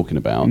might be talking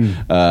about.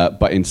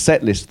 But in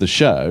set list, the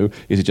show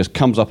is it just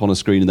comes up on a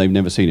screen and they've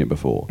never seen it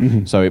before.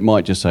 So it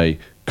might just say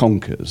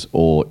Conkers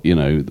or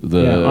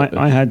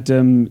I had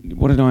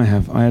what did I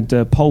have? I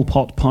had Pol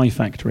Pot Pie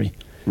Factory.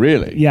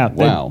 Really? Yeah.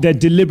 Wow. They're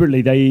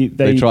deliberately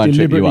they try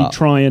and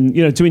try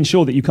and to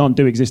ensure that you can't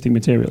do existing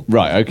material.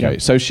 Right. Okay. Yeah.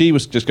 So she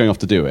was just going off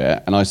to do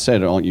it, and I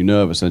said, "Aren't you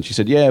nervous?" And she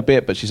said, "Yeah, a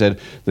bit." But she said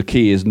the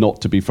key is not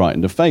to be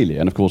frightened of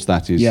failure, and of course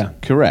that is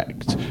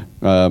correct.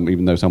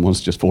 Even though someone's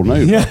just fallen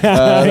over.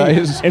 That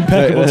is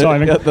impeccable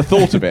timing. The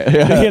thought of it.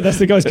 Yeah, that's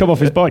the guy's come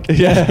off his bike.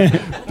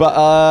 But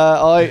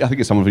I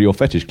think it's someone from your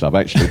fetish club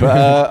actually. But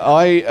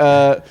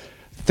I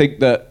think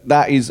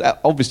that is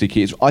obviously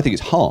key. I think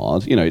it's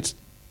hard. It's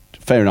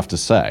fair enough to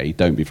say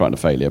don't be frightened of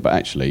failure, but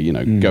actually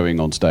going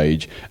on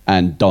stage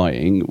and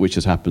dying, which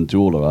has happened to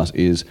all of us,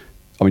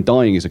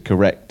 dying is a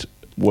correct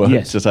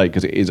word to say,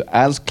 because it is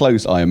as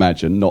close, I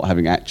imagine, not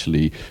having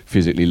actually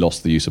physically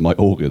lost the use of my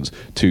organs,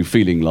 to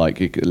feeling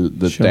like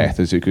death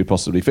as you could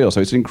possibly feel.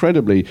 So it's an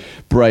incredibly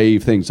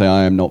brave thing to say,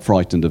 I am not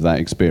frightened of that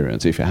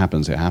experience. If it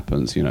happens, it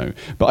happens,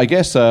 But I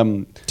guess do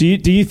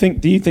you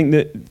think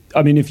that,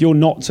 if you're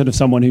not sort of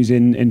someone who's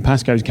in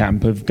Pascoe's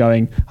camp of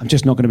going, I'm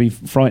just not going to be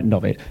frightened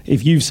of it,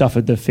 if you've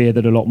suffered the fear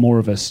that a lot more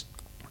of us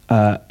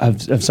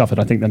have suffered,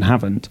 I think, than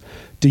haven't,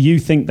 do you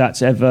think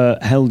that's ever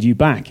held you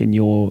back in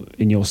your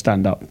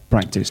stand-up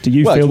practice? Do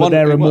you feel that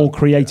there are more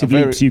creative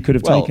leaps you could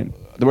have taken?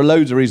 There were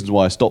loads of reasons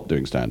why I stopped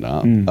doing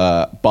stand-up,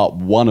 but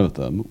one of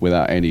them,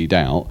 without any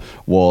doubt,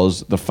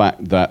 was the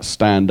fact that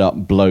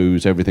stand-up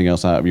blows everything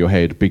else out of your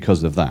head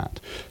because of that.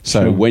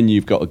 So when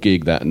you've got a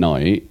gig that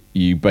night,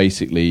 you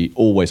basically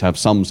always have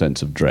some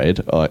sense of dread,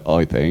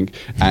 I think,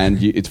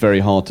 and it's very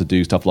hard to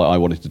do stuff like I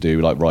wanted to do,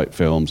 like write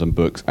films and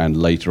books and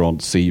later on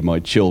see my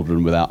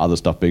children without other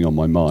stuff being on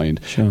my mind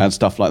and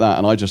stuff like that.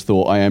 And I just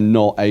thought I am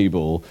not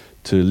able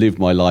to live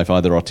my life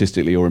either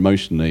artistically or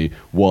emotionally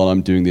while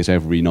I'm doing this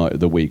every night of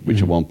the week,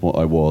 which at one point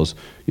I was.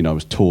 I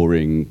was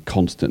touring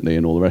constantly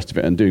and all the rest of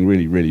it and doing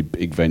really, really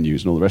big venues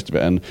and all the rest of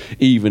it. And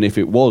even if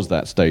it was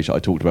that stage that I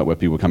talked about where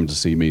people were coming to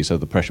see me, so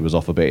the pressure was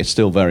off a bit, it's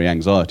still very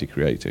anxiety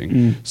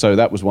creating. So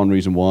that was one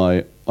reason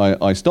why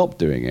I stopped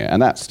doing it.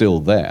 And that's still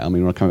there.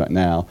 When I come back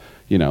now,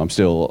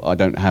 I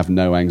don't have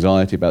no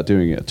anxiety about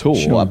doing it at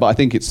all. But I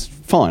think it's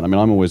fine. I'm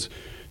always...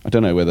 I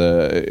don't know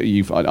whether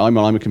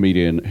I'm a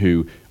comedian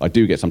who I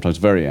do get sometimes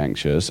very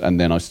anxious, and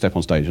then I step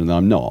on stage and then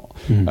I'm not.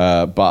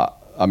 But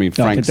Frank,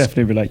 I can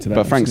definitely relate to that.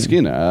 But Frank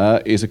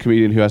Skinner is a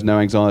comedian who has no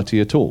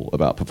anxiety at all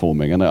about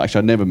performing, and actually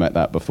I'd never met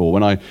that before.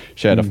 When I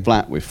shared a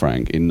flat with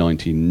Frank in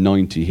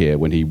 1990 here,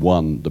 when he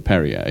won the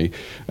Perrier,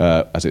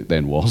 as it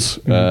then was,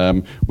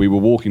 we were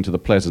walking to the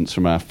Pleasance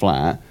from our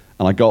flat,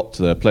 and I got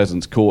to the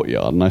Pleasance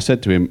courtyard, and I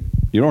said to him,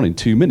 "You're on in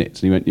 2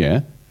 minutes," and he went,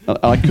 "Yeah."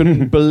 I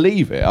couldn't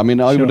believe it. I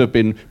would have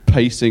been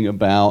pacing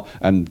about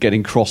and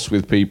getting cross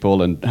with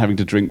people and having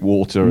to drink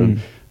water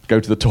and go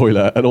to the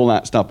toilet and all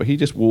that stuff. But he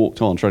just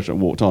walked on, treasured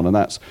and walked on. And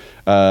that's,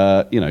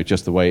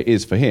 just the way it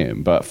is for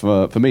him. But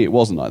for me, it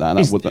wasn't like that.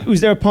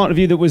 Was there a part of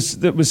you that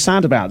was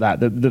sad about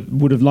that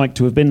would have liked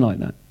to have been like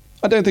that?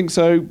 I don't think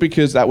so,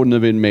 because that wouldn't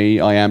have been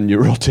me. I am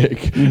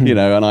neurotic, and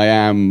I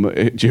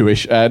am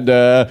Jewish, and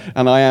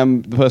I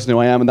am the person who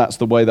I am, and that's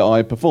the way that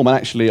I perform. And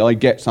actually, I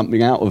get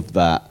something out of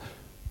that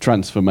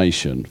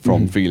transformation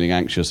from feeling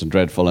anxious and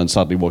dreadful and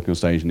suddenly walking on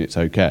stage and it's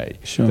okay.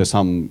 There's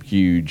some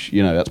huge,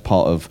 that's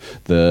part of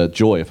the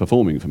joy of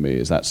performing for me,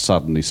 is that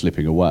suddenly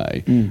slipping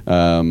away.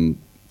 I'm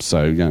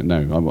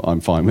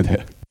fine with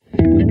it.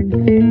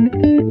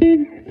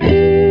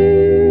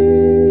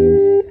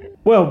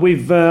 Well,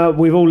 we've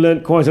all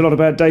learnt quite a lot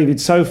about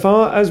David so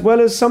far, as well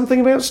as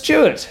something about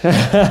Stuart.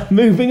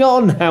 Moving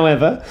on,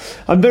 however,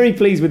 I'm very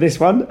pleased with this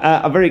one.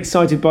 I'm very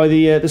excited by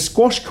the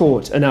squash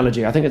court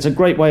analogy. I think it's a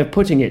great way of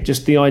putting it.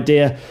 Just the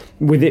idea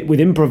with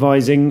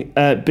improvising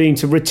being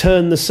to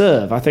return the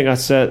serve. I think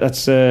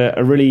that's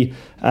a really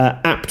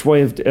apt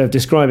way of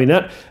describing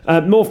that.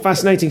 More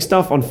fascinating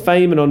stuff on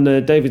fame and on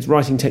David's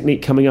writing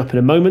technique coming up in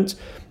a moment.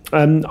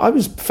 I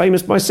was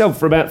famous myself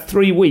for about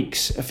 3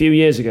 weeks a few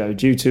years ago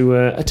due to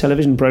a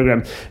television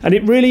programme, and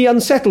it really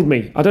unsettled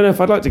me. I don't know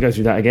if I'd like to go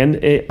through that again.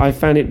 I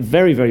found it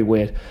very, very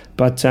weird.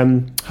 But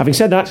having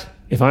said that,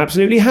 if I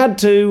absolutely had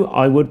to,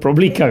 I would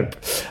probably cope.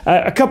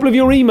 A couple of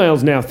your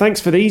emails now. Thanks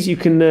for these. You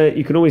can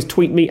always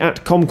tweet me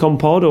at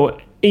ComCompod or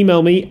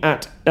email me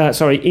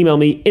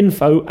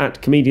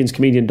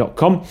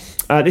info@comedianscomedian.com.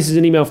 This is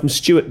an email from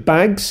Stuart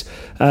Baggs,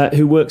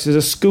 who works as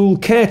a school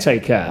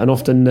caretaker and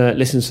often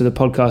listens to the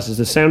podcast as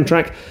the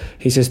soundtrack.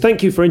 He says,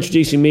 "Thank you for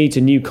introducing me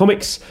to new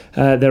comics.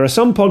 There are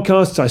some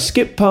podcasts I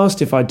skip past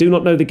if I do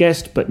not know the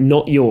guest, but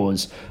not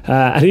yours."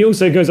 And he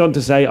also goes on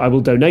to say, "I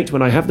will donate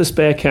when I have the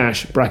spare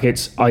cash,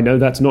 brackets, I know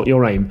that's not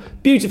your aim."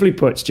 Beautifully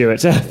put,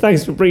 Stuart.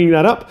 Thanks for bringing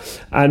that up.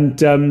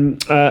 And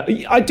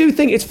I do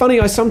think it's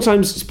funny, I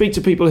sometimes speak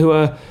to people who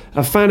are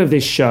a fan of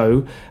this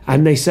show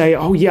and they say,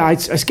 "Oh yeah, I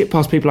skip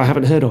past people I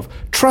haven't heard of."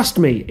 Trust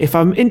me, if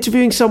I'm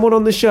interviewing someone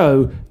on the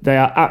show, they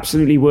are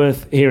absolutely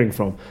worth hearing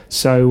from.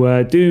 So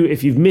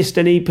if you've missed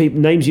any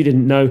names you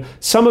didn't know,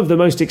 some of the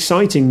most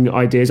exciting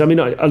ideas, I mean,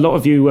 a lot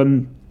of you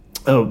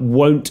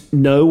won't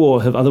know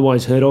or have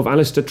otherwise heard of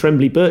Alistair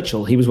Tremblay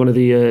Birchall. He was one of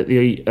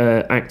the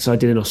acts I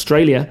did in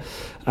Australia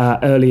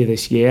earlier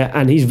this year,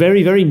 and he's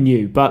very, very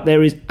new, but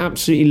there is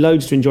absolutely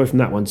loads to enjoy from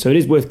that one, so it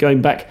is worth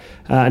going back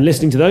and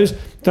listening to those.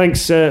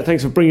 Thanks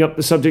for bringing up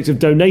the subject of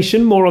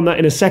donation. More on that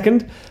in a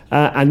second.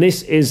 And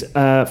this is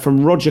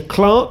from Roger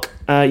Clark.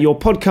 Your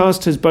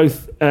podcast has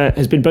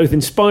been both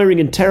inspiring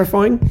and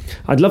terrifying.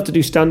 I'd love to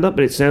do stand-up,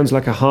 but it sounds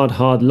like a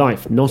hard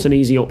life. Not an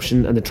easy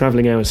option, and the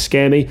travelling hours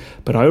scare me.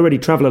 But I already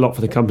travel a lot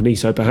for the company,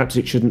 so perhaps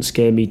it shouldn't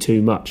scare me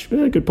too much.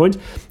 Good point.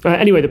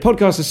 Anyway, the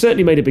podcast has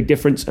certainly made a big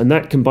difference, and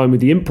that, combined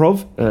with the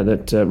improv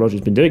that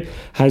Roger's been doing,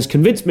 has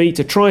convinced me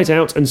to try it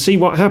out and see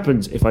what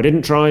happens. If I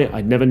didn't try,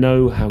 I'd never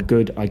know how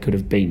good I could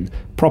have been.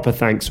 Proper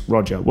thanks,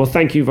 Roger. Well,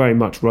 thank you very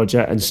much,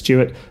 Roger and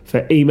Stuart,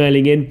 for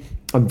emailing in.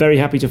 I'm very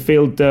happy to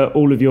field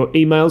all of your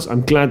emails.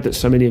 I'm glad that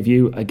so many of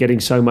you are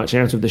getting so much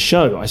out of the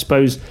show. I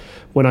suppose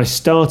when I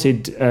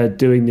started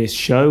doing this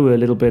show a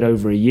little bit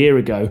over a year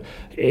ago,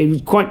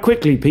 quite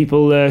quickly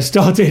people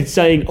started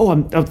saying,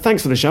 "Oh,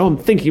 thanks for the show. I'm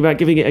thinking about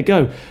giving it a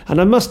go." And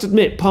I must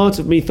admit, part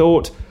of me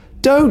thought,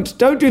 Don't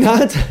do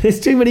that.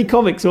 There's too many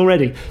comics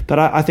already. But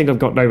I think I've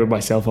gotten over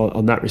myself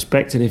on that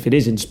respect. And if it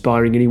is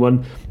inspiring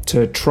anyone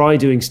to try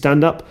doing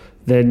stand-up,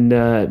 then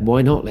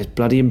why not? Let's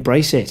bloody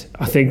embrace it.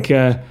 I think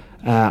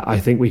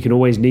we can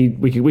always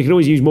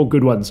use more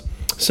good ones.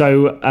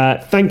 So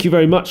thank you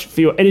very much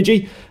for your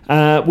energy.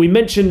 We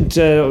mentioned,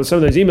 some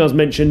of those emails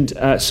mentioned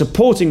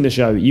supporting the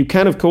show. You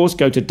can, of course,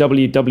 go to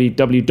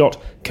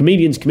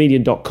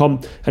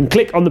www.comedianscomedian.com and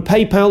click on the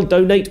PayPal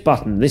donate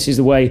button. This is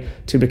the way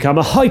to become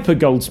a hyper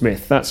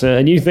goldsmith. That's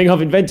a new thing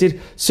I've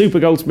invented. Super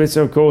goldsmiths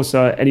are, of course,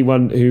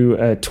 anyone who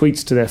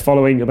tweets to their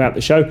following about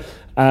the show.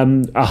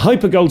 A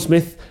hyper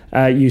goldsmith,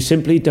 you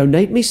simply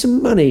donate me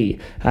some money,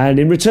 and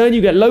in return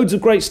you get loads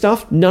of great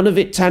stuff, none of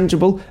it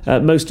tangible,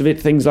 most of it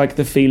things like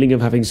the feeling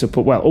of having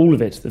support, well, all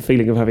of it, the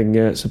feeling of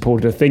having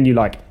supported a thing you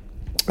like.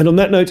 And on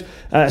that note,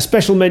 a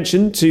special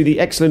mention to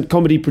the excellent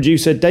comedy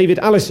producer David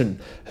Allison,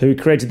 who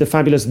created the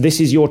fabulous This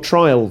Is Your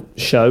Trial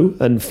show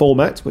and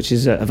format, which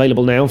is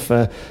available now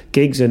for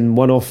gigs and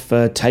one-off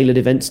tailored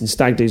events and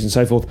stag do's and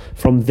so forth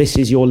from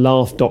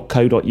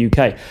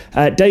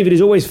thisisyourlaugh.co.uk. David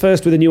is always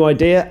first with a new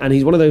idea, and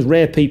he's one of those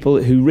rare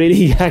people who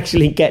really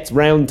actually gets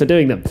round to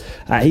doing them.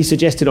 He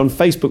suggested on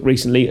Facebook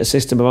recently a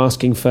system of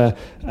asking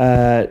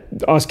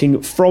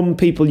from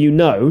people you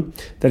know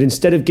that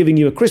instead of giving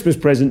you a Christmas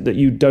present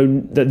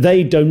that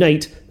they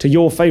donate to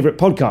your favourite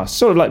podcast,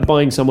 sort of like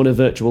buying someone a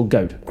virtual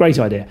goat. Great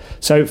idea.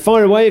 So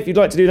fire away if you'd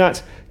like to do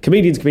that.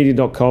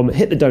 Comedianscomedian.com,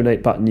 hit the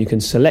donate button. You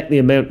can select the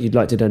amount you'd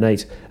like to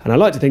donate, and I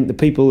like to think the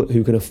people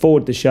who can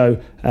afford the show,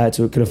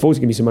 can afford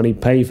to give me some money,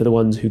 pay for the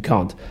ones who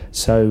can't.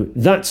 So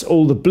that's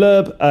all the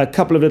blurb. A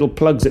couple of little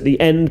plugs at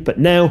the end, but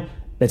now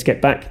let's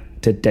get back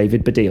to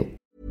David Baddiel.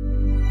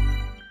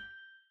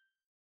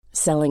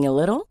 Selling a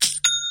little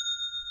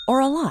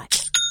or a lot?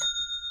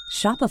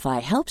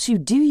 Shopify helps you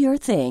do your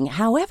thing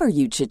however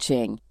you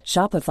cha-ching.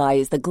 Shopify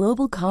is the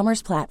global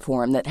commerce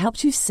platform that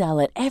helps you sell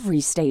at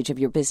every stage of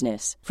your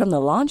business. From the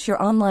launch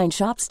your online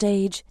shop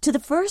stage to the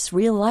first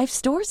real-life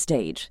store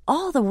stage,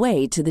 all the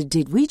way to the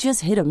did we just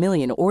hit a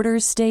million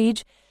orders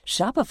stage.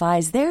 Shopify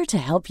is there to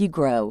help you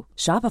grow.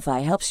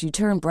 Shopify helps you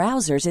turn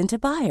browsers into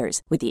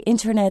buyers with the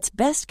internet's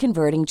best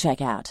converting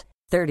checkout.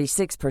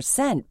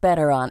 36%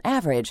 better on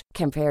average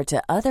compared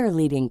to other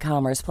leading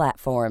commerce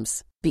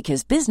platforms.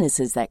 Because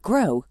businesses that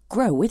grow,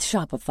 grow with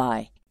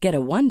Shopify. Get a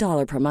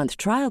 $1 per month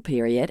trial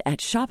period at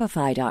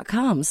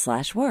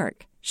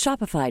shopify.com/work.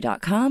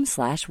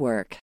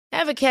 Shopify.com/work.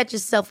 Ever catch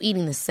yourself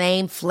eating the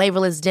same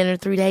flavorless dinner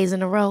 3 days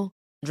in a row?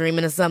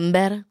 Dreaming of something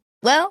better?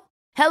 Well,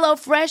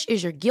 HelloFresh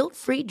is your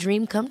guilt-free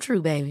dream come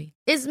true, baby.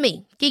 It's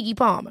me, Keke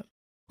Palmer.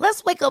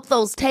 Let's wake up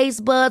those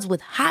taste buds with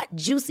hot,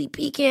 juicy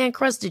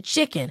pecan-crusted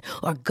chicken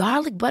or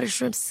garlic butter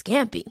shrimp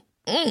scampi.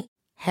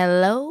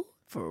 Hello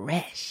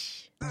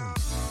Fresh.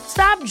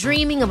 Stop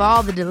dreaming of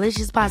all the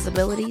delicious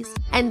possibilities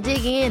and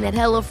dig in at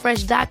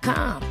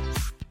HelloFresh.com.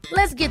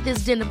 Let's get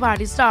this dinner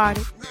party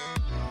started.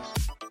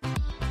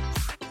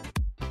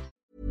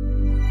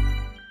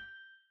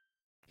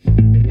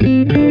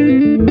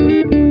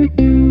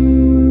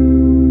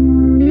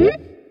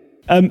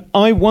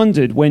 I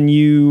wondered when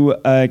you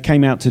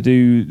came out to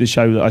do the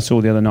show that I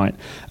saw the other night,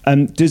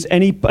 does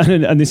any,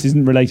 and this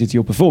isn't related to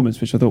your performance,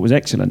 which I thought was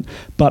excellent,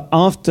 but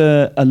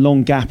after a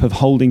long gap of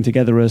holding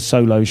together a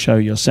solo show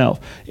yourself,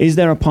 is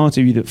there a part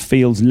of you that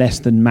feels less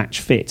than match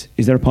fit?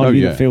 Is there a part of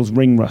you that feels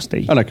ring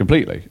rusty? Oh, no,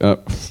 completely.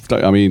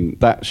 I mean,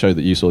 that show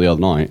that you saw the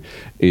other night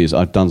is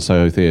I've done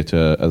Soho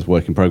Theatre as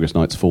work in progress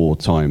nights 4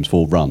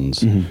 runs.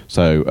 Mm-hmm.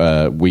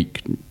 So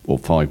week or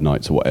 5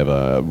 nights or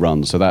whatever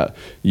runs. So that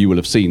you will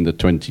have seen the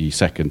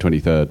 22nd,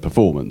 23rd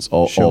performance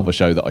of a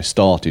show that I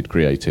started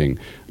creating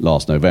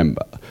last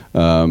November.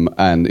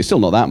 And it's still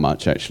not that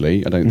much,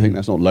 actually. I don't think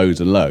that's not loads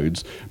and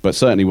loads. But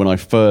certainly when I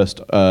first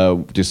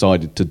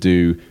decided to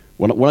do...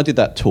 When I did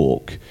that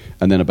talk,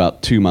 and then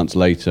about 2 months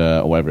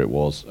later, or whatever it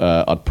was,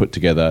 I'd put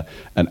together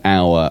an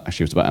hour,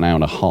 actually it was about an hour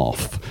and a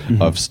half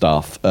of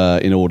stuff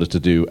in order to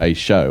do a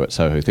show at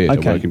Soho Theatre,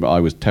 but I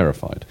was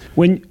terrified.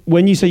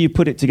 When you say you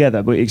put it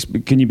together, but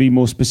can you be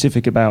more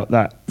specific about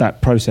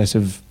that process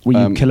of, were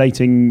you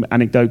collating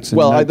anecdotes?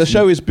 And the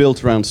show is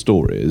built around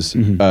stories.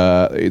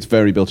 Mm-hmm. It's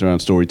very built around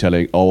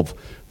storytelling of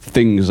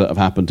things that have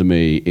happened to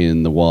me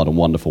in the wild and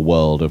wonderful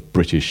world of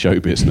British show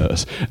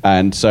business.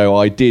 And so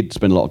I did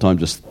spend a lot of time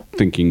just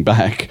thinking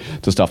back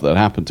to stuff that had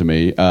happened to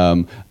me.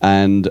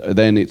 And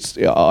then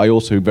I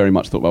also very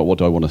much thought about what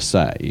do I want to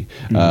say.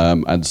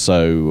 And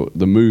so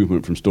the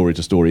movement from story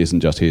to story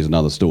isn't just here's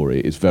another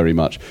story. It's very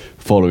much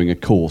following a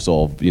course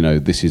of,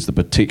 this is the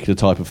particular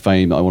type of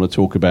fame that I want to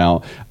talk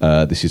about.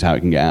 This is how it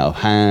can get out of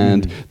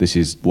hand. This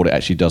is what it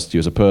actually does to you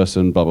as a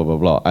person, blah, blah, blah,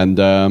 blah. And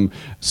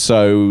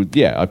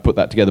I put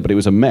that together, but it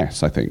was a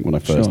mess, I think, when I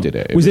first did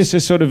it. Was this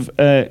a sort of,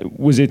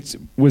 was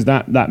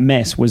that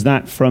mess, was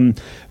that from,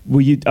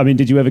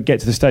 did you ever get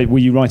to the stage, were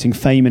you writing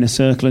fame in a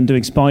circle and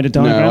doing spider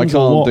diagrams?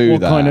 No, I can't do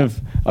that. Kind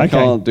of, I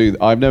can't do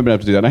that. I've never been able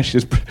to do that. And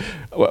actually,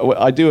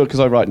 I do it because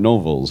I write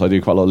novels. I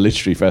do quite a lot of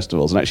literary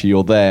festivals, and actually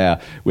you're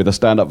there with a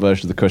stand-up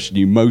version of the question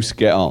you most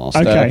get asked,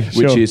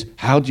 which is,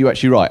 how do you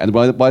actually write? And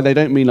by they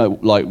don't mean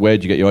like where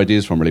do you get your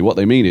ideas from, really. What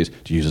they mean is,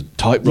 do you use a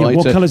typewriter?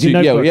 What colour's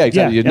your notebook? Yeah,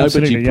 exactly. Your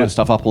notebook, do you put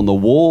stuff up on the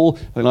wall?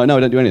 I'm like, no, I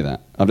don't do any of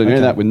that. I've done any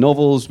of that with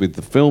novels, with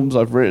the films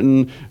I've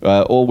written,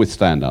 or with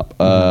stand-up.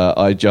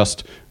 I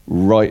just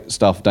write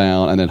stuff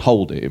down and then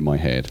hold it in my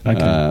head,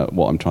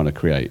 what I'm trying to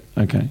create.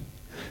 Okay.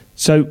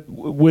 So,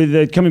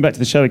 with coming back to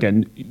the show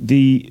again,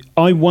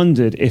 I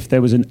wondered if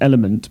there was an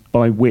element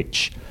by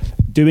which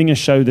doing a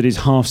show that is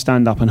half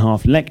stand-up and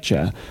half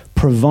lecture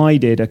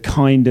provided a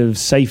kind of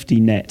safety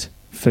net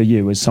for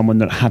you as someone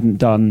that hadn't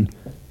done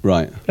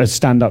a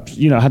stand-up,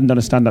 hadn't done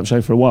a stand-up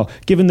show for a while.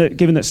 Given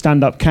that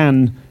stand-up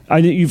can,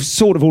 you've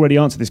sort of already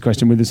answered this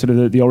question with the sort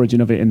of the origin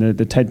of it in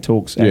the TED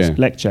Talks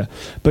lecture,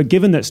 but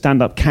given that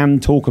stand-up can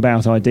talk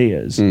about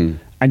ideas.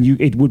 And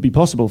it would be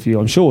possible for you,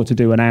 I'm sure, to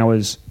do an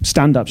hour's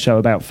stand-up show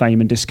about fame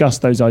and discuss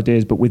those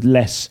ideas, but with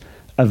less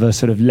of a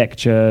sort of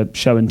lecture,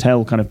 show and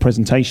tell kind of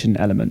presentation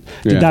element.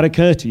 Did that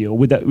occur to you,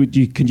 or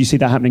could you see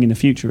that happening in the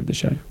future of the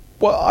show?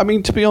 Well, I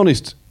mean, to be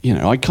honest,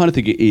 I kind of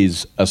think it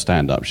is a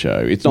stand-up show.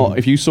 It's not.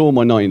 If you saw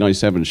my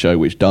 1997 show,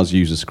 which does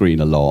use a screen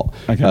a lot,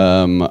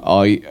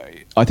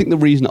 I think the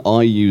reason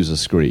I use a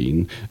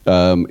screen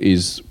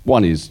is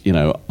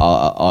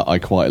I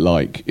quite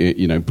like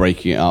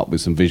breaking it up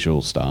with some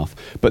visual stuff,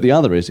 but the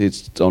other is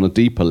it's on a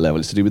deeper level.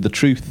 It's to do with the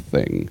truth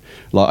thing.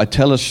 Like I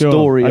tell a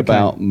story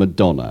about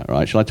Madonna,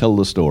 right? Shall I tell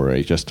the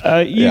story?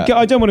 I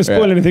don't want to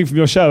spoil anything from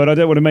your show, and I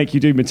don't want to make you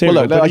do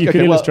material. But you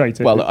can illustrate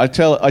it. Well, I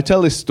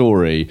tell this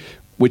story.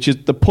 Which is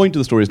the point of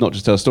the story is not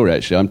just tell a story,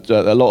 actually.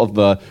 A lot of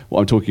what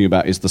I'm talking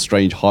about is the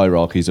strange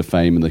hierarchies of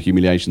fame and the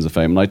humiliations of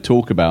fame. And I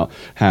talk about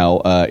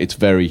how it's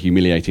very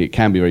humiliating. It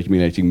can be very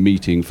humiliating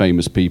meeting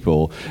famous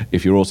people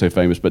if you're also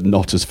famous but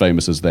not as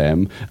famous as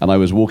them. And I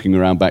was walking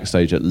around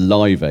backstage at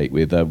Live 8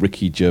 with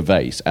Ricky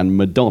Gervais, and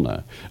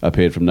Madonna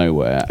appeared from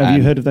nowhere. Have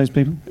you heard of those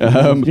people?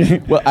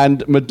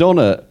 And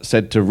Madonna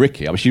said to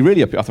Ricky, she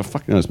really appeared, I thought,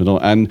 fucking hell, it's Madonna,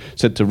 and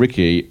said to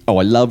Ricky,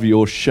 I love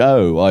your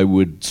show. I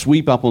would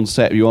sweep up on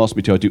set if you asked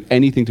me to. I'd do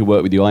anything to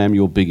work with you. I am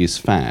your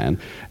biggest fan.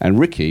 And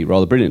Ricky,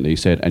 rather brilliantly,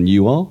 said, and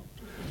you are?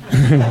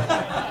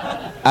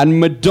 And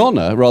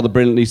Madonna, rather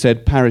brilliantly,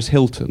 said, Paris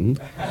Hilton,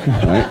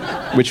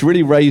 right? Which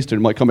really raised her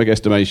in my comic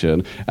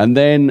estimation. And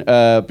then,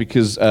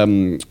 because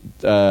when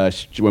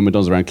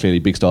Madonna's around, clearly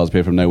big stars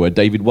appear from nowhere,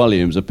 David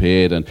Williams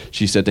appeared, and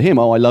she said to him,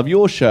 I love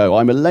your show.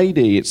 I'm a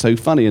lady. It's so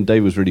funny. And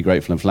David was really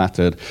grateful and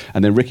flattered.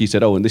 And then Ricky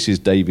said, and this is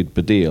David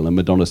Baddiel. And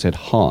Madonna said,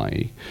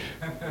 hi.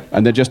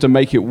 And then just to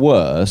make it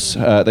worse,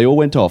 they all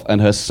went off,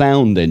 and her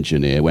sound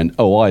engineer went,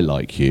 "Oh, I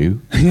like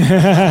you." So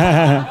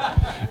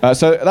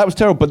that was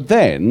terrible. But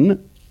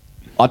then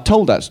I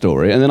told that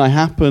story, and then I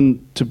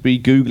happened to be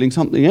Googling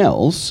something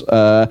else,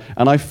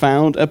 and I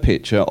found a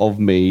picture of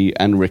me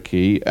and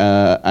Ricky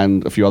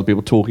and a few other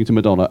people talking to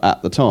Madonna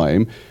at the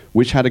time,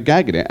 which had a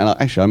gag in it, and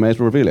I may as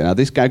well reveal it. Now,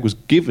 this gag was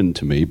given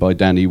to me by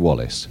Danny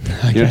Wallace.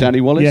 Okay. You know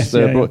Danny Wallace?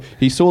 Yes,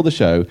 He saw the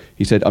show.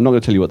 He said, "I'm not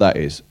going to tell you what that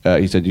is."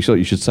 He said, "You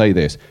should say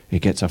this."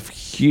 It gets a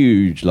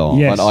huge laugh.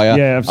 Yes,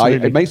 and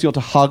absolutely. It makes me want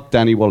to hug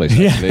Danny Wallace,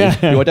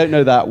 actually, who I don't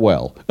know that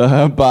well.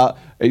 But...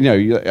 I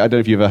don't know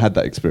if you've ever had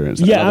that experience.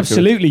 Yeah,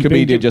 absolutely.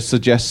 Comedian just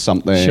suggests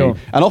something, sure.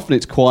 And often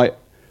it's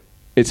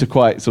a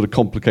quite sort of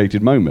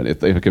complicated moment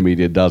if a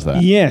comedian does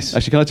that. Yes.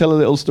 Actually, can I tell a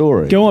little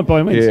story? Go on, by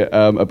all means.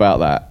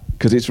 About that,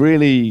 because it's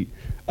really.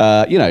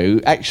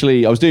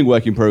 Actually, I was doing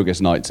work in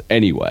progress nights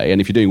anyway,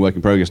 and if you're doing work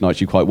in progress nights,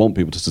 you quite want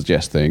people to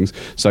suggest things.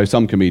 So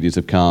some comedians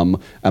have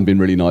come and been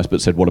really nice, but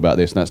said, "What about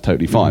this?" And that's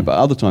totally fine. But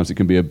other times it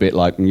can be a bit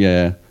like,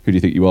 "Yeah, who do you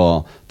think you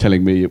are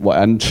telling me what?"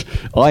 And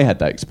I had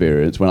that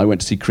experience when I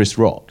went to see Chris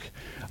Rock.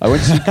 I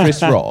went to see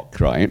Chris Rock,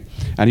 right?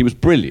 And he was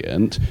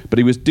brilliant, but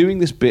he was doing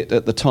this bit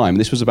at the time.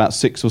 This was about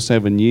 6 or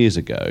 7 years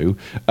ago,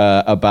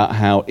 about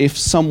how if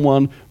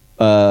someone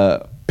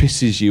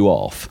pisses you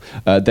off,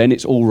 then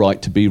it's all right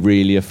to be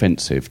really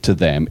offensive to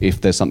them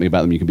if there's something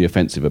about them you can be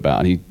offensive about.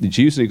 And he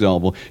used an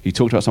example. He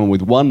talked about someone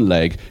with one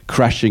leg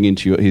crashing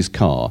into his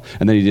car,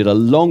 and then he did a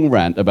long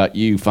rant about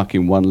you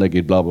fucking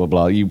one-legged blah, blah,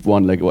 blah, you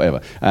one-legged whatever.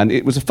 And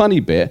it was a funny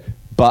bit,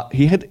 but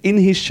he had, in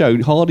his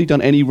show, hardly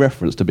done any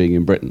reference to being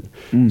in Britain.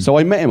 So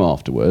I met him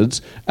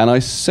afterwards, and I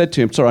said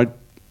to him, sorry,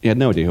 he had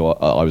no idea who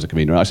I was a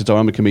comedian. I said, sorry,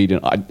 I'm a comedian.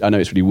 I know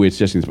it's really weird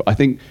suggesting this, but I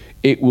think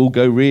it will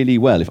go really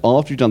well if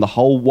after you've done the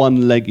whole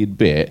one-legged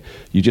bit,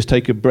 you just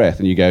take a breath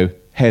and you go,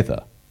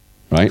 Heather,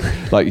 right?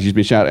 Like she's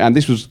been shouting. And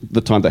this was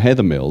the time that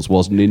Heather Mills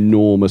was an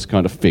enormous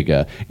kind of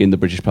figure in the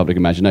British public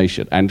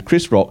imagination. And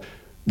Chris Rock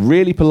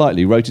really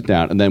politely wrote it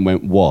down and then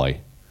went,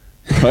 why?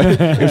 Right?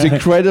 It was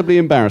incredibly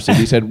embarrassing.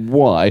 He said,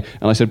 why?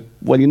 And I said,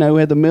 well, you know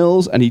Heather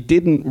Mills? And he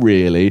didn't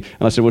really.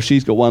 And I said, well,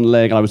 she's got one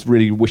leg. And I was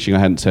really wishing I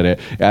hadn't said it.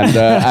 And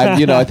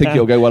I think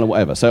it'll go well and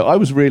whatever. So I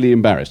was really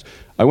embarrassed.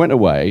 I went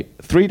away.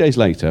 3 days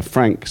later,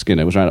 Frank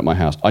Skinner was round at my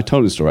house. I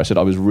told him the story. I said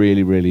I was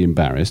really, really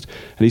embarrassed.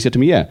 And he said to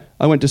me, yeah,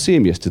 I went to see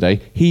him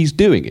yesterday. He's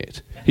doing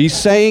it. He's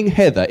saying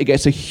Heather. It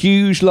gets a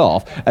huge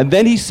laugh. And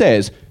then he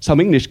says, some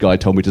English guy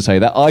told me to say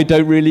that. I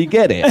don't really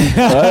get it.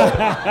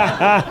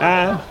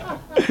 Right?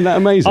 Isn't that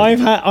amazing?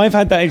 I've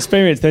had that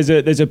experience.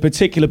 There's a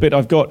particular bit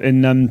I've got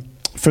in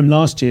from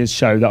last year's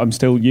show that I'm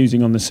still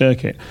using on the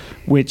circuit,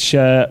 which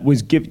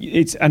was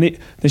the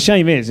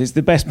shame is it's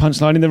the best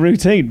punchline in the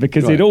routine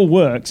because it all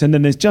works, and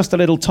then there's just a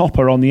little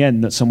topper on the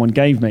end that someone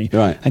gave me,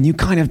 right? And you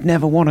kind of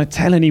never want to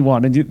tell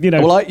anyone, and you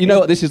know. Well,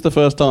 what? This is the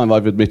first time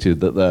I've admitted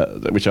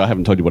that which I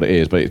haven't told you what it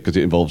is, but because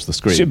it involves the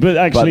screen. But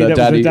actually,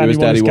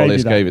 Danny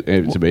Wallace gave it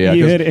to me. Yeah,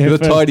 you heard it a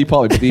tiny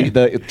part. But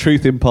the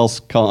truth impulse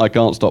I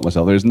can't stop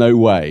myself. There is no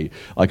way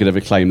I could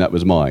ever claim that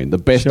was mine. The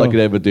best I could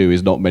ever do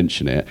is not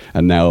mention it,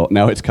 and now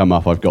it's come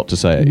up. I've got to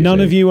say it. None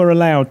of you are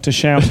allowed to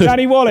shout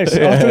Danny Wallace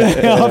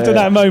after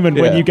that moment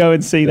when you go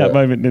and see that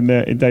moment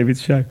in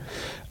David's show.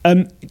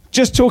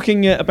 Just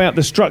talking about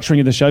the structuring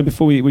of the show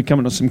before we come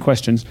on to some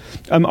questions.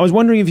 I was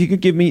wondering if you could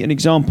give me an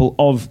example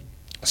of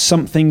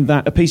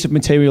a piece of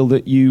material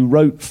that you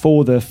wrote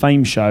for the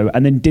Fame show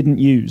and then didn't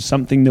use,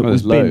 something that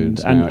was binned,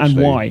 and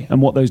why, and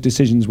what those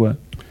decisions were.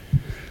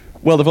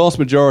 Well, the vast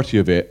majority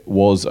of it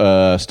was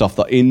stuff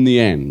that in the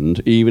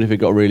end, even if it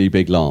got really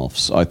big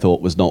laughs, I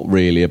thought was not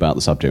really about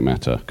the subject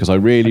matter. Because I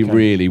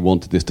really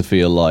wanted this to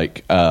feel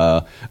like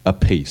a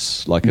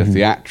piece, like a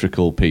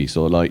theatrical piece,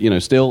 or like,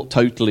 still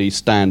totally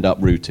stand-up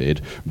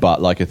rooted,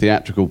 but like a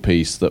theatrical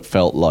piece that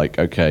felt like,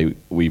 okay,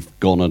 we've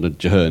gone on a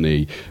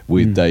journey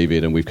with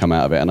David and we've come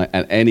out of it.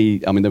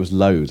 And there was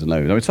loads and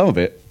loads. Some of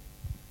it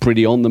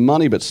pretty on the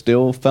money, but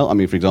still felt...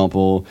 for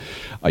example,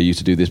 I used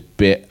to do this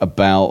bit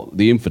about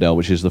The Infidel,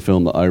 which is the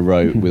film that I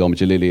wrote with Omid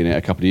Jalili in it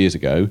a couple of years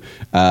ago,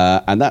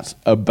 and that's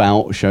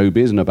about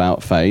showbiz and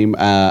about fame,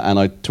 and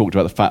I talked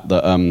about the fact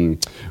that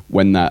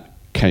when that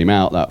came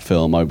out, that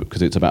film,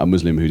 because it's about a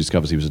Muslim who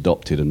discovers he was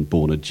adopted and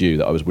born a Jew,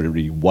 that I was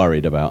really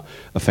worried about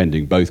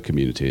offending both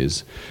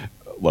communities.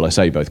 Well, I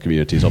say both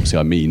communities, obviously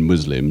I mean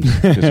Muslims,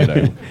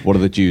 because, what are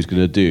the Jews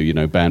going to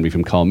do? Ban me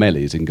from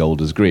Carmelis in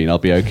Golders Green, I'll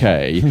be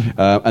okay.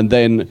 And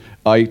then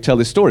I tell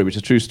this story, which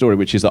is a true story,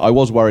 which is that I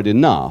was worried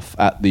enough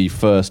at the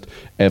first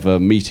ever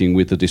meeting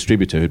with the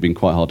distributor, who'd been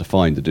quite hard to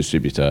find, the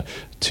distributor,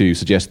 to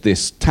suggest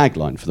this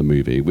tagline for the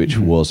movie, which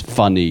was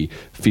funny,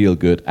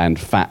 feel-good, and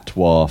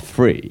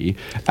fatwa-free.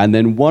 And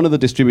then one of the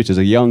distributors,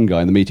 a young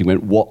guy in the meeting,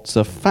 went, what's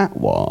a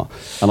fatwa?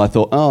 And I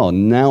thought, oh,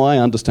 now I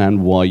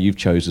understand why you've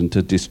chosen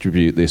to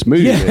distribute this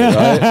movie.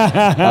 Right?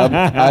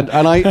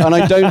 And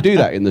I don't do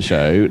that in the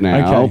show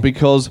now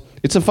because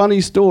it's a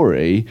funny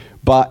story,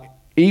 but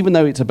even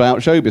though it's about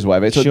showbiz or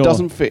whatever, it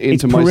doesn't fit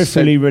into it's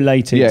peripherally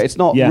related. Yeah, it's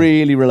not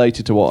really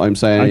related to what I'm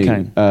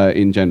saying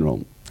in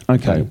general.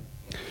 Okay.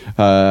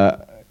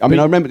 I mean,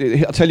 I remember.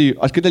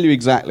 I could tell you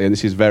exactly, and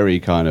this is very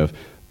kind of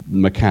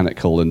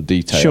mechanical and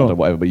detailed or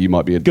whatever, but you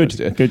might be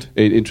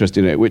interested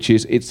in it, which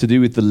is it's to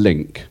do with the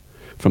link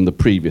from the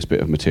previous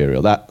bit of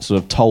material. That sort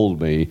of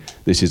told me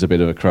this is a bit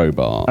of a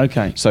crowbar.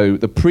 Okay. So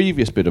the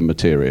previous bit of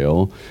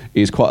material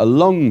is quite a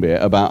long bit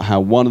about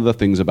how one of the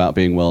things about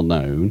being well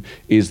known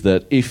is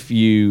that if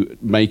you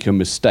make a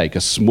mistake,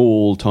 a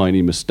small,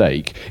 tiny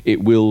mistake,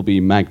 it will be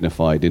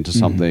magnified into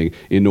something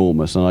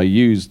enormous. And I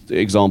used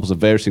examples of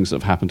various things that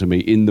have happened to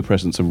me in the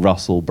presence of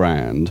Russell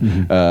Brand,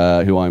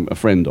 who I'm a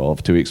friend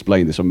of, to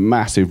explain this. A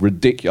massive,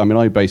 ridiculous... I mean,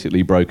 I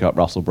basically broke up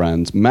Russell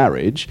Brand's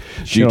marriage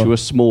due to a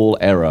small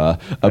error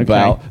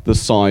about the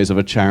size of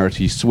a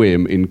charity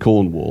swim in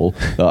Cornwall.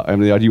 I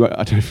mean, you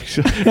have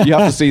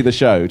to see the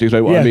show to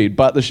explain what I mean.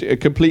 But it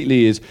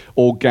completely is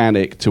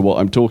organic to what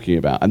I'm talking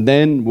about. And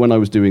then when I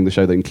was doing the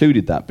show that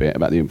included that bit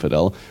about the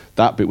infidel,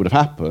 that bit would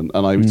have happened.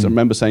 And I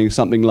remember saying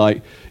something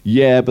like,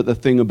 yeah, but the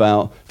thing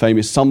about fame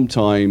is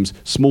sometimes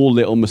small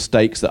little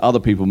mistakes that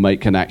other people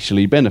make can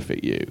actually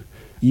benefit you.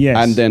 Yes.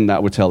 And then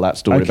that would tell that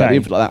story about the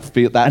infidel.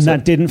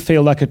 That didn't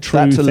feel like a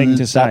true thing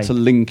to say. That's a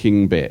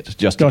linking bit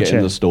just to get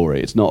in the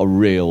story. It's not a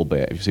real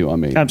bit, if you see what I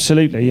mean.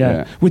 Absolutely,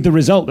 yeah. With the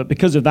result that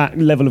because of that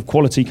level of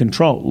quality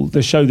control,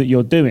 the show that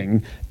you're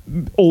doing,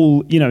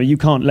 you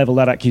can't level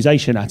that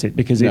accusation at it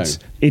because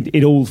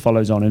it all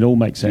follows on. It all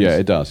makes sense. Yeah,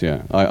 it does,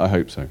 yeah. I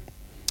hope so.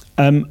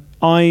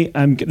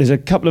 There's a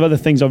couple of other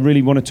things I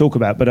really want to talk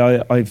about, but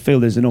I feel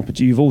there's an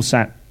opportunity. You've all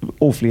sat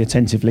awfully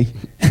attentively.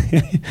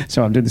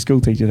 So I'm doing the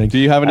school teacher thing. Do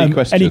you have any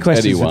questions? Any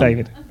questions for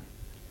David?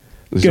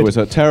 This is always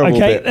a terrible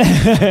bit.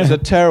 It's a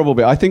terrible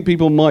bit. I think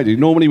people might do.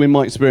 Normally, in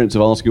my experience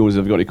of asking audience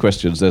if they've got any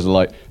questions, there's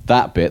like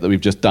that bit that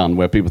we've just done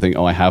where people think,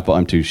 oh, I have, but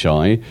I'm too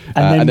shy.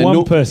 And then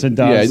one person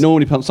does. Yeah,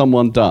 normally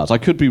someone does. I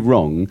could be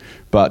wrong,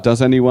 but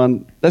does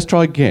anyone... Let's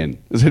try again.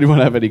 Does anyone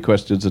have any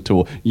questions at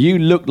all? You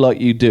look like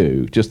you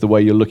do, just the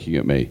way you're looking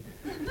at me.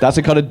 That's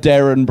a kind of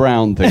Darren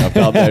Brown thing I've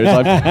done there.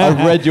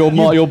 I've read your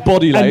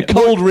body language,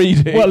 cold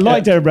reading. Well,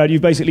 like Darren Brown,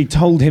 you've basically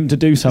told him to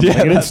do something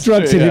and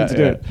instructed him to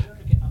do it.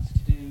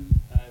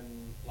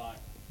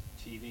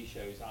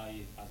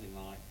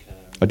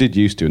 I did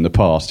used to in the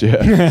past, like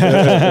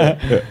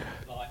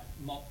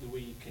Mock the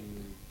Week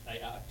and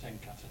 8 out of 10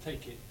 Cats. I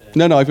take it...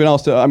 No, I've been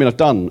asked to... I mean, I've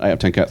done 8 out of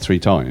 10 Cats 3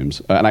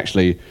 times. And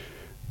actually,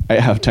 8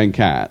 out of 10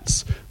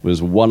 Cats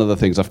was one of the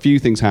things... A few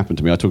things happened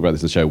to me. I talk about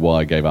this in the show,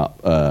 why I gave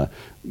up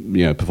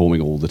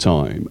performing all the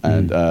time.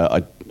 And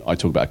I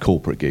talk about a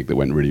corporate gig that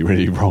went really,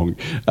 really wrong.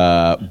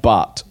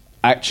 But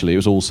actually, it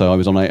was also... I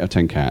was on 8 out of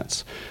 10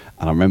 Cats.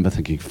 And I remember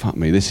thinking, fuck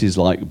me, this is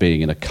like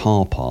being in a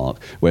car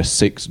park where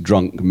 6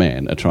 drunk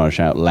men are trying to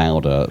shout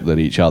louder than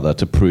each other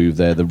to prove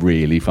they're the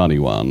really funny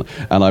one.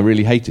 And I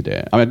really hated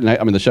it. I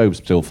mean the show was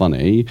still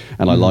funny,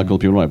 and I like all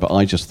the people on it, but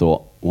I just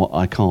thought,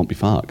 I can't be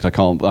fucked. I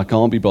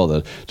can't be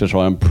bothered to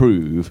try and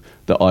prove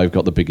that I've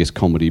got the biggest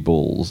comedy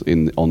balls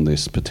on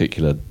this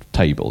particular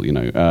table.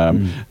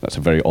 That's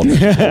a very odd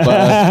metaphor,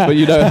 but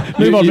you know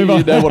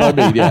what I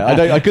mean. Yeah,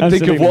 I couldn't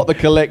think of what the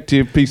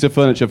collective piece of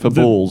furniture for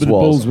balls was. The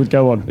balls would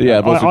go on.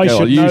 Yeah, balls would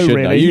go on. You should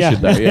know. You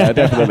should know. Yeah,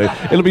 definitely.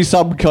 It'll be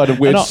some kind of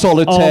weird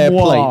solitaire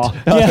plate.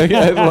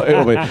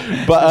 It'll be.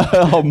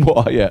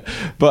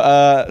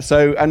 But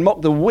and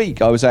Mock the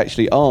Week, I was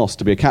actually asked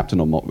to be a captain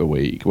on Mock the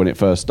Week when it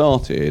first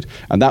started.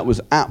 And that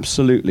was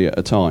absolutely at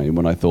a time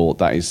when I thought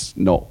that is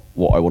not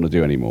what I want to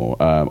do anymore.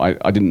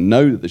 I didn't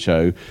know that the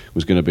show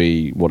was going to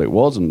be what it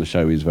was, and the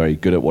show is very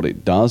good at what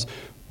it does.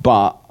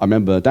 But I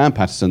remember Dan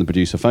Patterson, the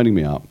producer, phoning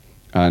me up,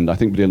 and I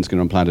think Baddiel and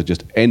Skinner Unplanned had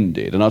just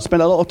ended. And I'd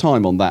spent a lot of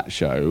time on that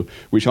show,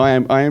 which I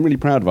am really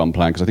proud of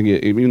Unplanned, because I think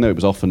even though it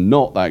was often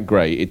not that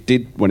great, it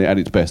did, when it at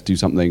its best, do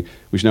something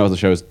which no other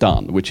show has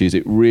done, which is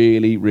it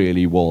really,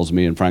 really was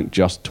me and Frank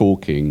just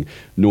talking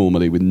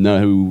normally with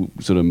no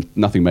sort of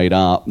nothing made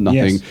up,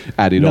 nothing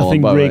added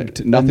nothing on.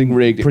 Rigged nothing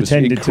rigged. It was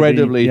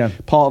incredibly to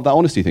be, part of that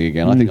honesty thing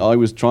again. I think I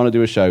was trying to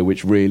do a show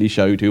which really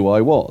showed who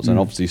I was, and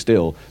obviously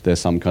still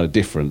there's some kind of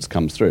difference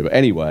comes through. But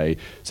anyway,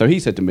 so I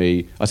said to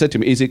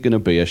him, is it going to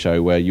be a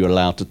show where you're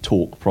allowed to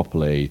talk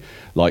properly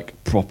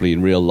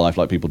in real life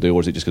like people do,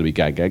 or is it just going to be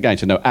gag? He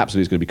said, no,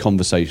 absolutely, it's going to be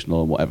conversational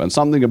and whatever. And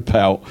something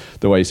about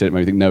the way he said it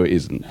made me think, no, it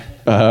isn't.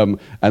 And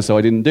so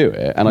I didn't do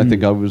it. And I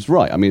think I was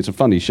right. I mean, it's a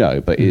funny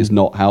show, but it is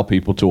not how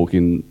people talk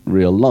in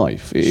real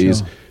life. It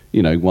is,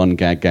 one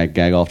gag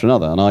after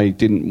another. And I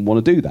didn't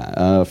want to do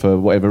that for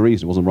whatever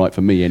reason. It wasn't right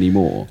for me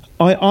anymore.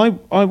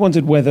 I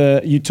wondered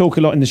whether you talk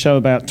a lot in the show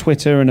about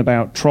Twitter and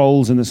about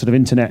trolls and the sort of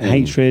internet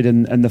hatred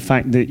and the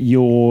fact that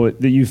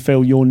you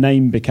feel your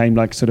name became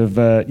like sort of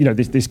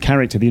this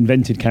character, the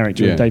invented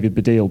character of David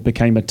Baddiel,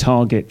 became a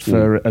target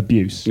for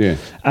abuse. Yeah.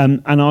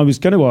 And I was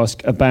going to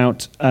ask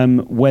about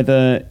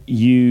whether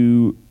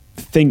you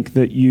think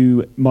that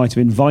you might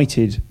have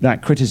invited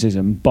that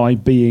criticism by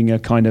being a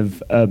kind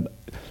of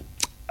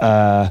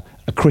a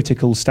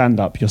critical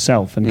stand-up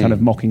yourself and kind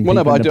of mocking people.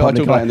 Well, no, but I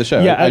talk about it in the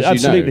show. Yeah, as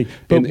absolutely.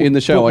 You know. In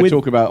the show, I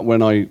talk about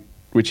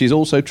which is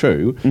also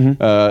true,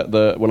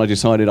 when I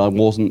decided I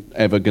wasn't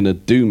ever going to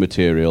do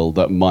material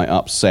that might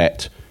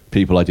upset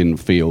people I didn't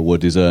feel were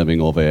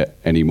deserving of it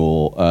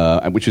anymore,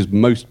 and which is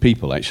most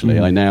people, actually.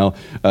 I now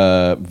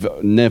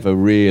never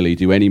really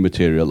do any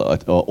material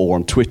or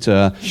on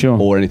Twitter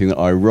or anything that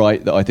I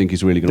write that I think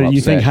is really going to upset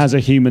you think has a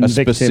human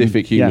victim.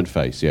 specific human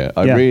face.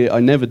 I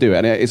never do it,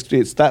 and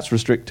it's that's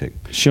restricting.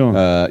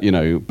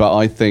 But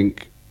I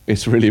think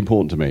it's really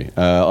important to me.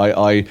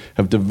 I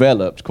have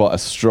developed quite a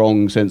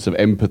strong sense of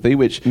empathy,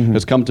 which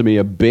has come to me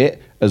a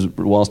bit, as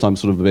whilst I'm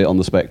sort of a bit on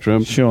the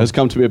spectrum, has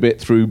come to me a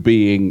bit through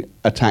being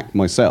attacked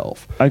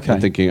myself.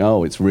 And thinking,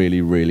 oh, it's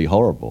really, really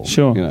horrible.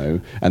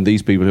 And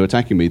these people who are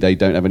attacking me, they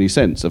don't have any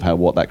sense of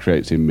what that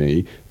creates in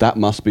me. That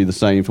must be the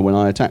same for when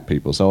I attack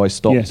people. So I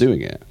stopped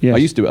doing it. I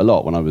used to do it a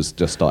lot when I was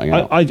just starting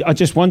out. I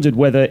just wondered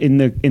whether in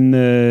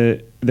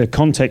the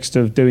context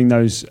of doing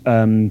those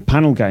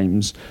panel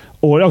games,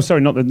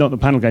 not the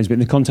panel games, but in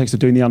the context of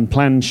doing the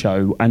Unplanned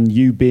show and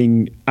you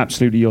being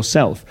absolutely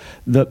yourself,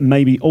 that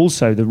maybe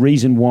also the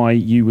reason why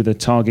you were the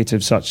target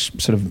of such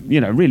sort of,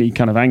 really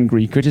kind of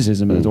angry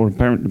criticism, or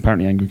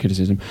apparently angry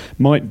criticism,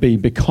 might be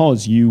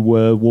because you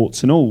were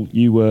warts and all.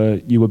 You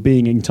were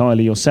being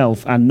entirely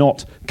yourself and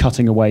not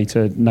cutting away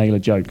to nail a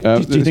joke. Do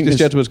you think this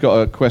gentleman's got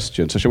a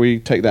question, so shall we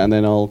take that and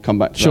then I'll come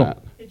back to that?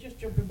 Just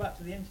jumping back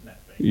to the internet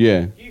thing.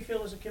 Yeah. Do you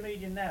feel as a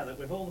comedian now that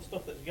with all the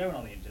stuff that's going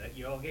on the internet,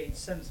 you are getting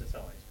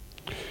sensitised?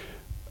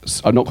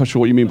 I'm not quite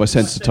sure what you mean by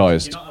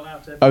sensitised.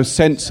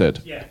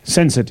 Censored. Yeah.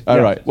 Censored. Oh,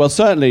 right. Well,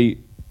 certainly,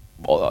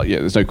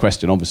 there's no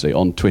question, obviously,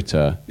 on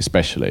Twitter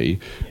especially,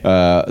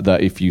 that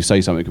if you say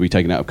something that can be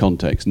taken out of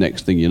context,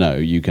 next thing you know,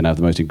 you can have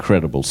the most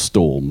incredible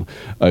storm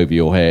over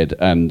your head.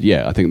 And,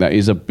 I think that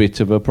is a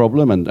bit of a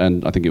problem.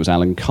 And I think it was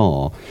Alan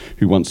Carr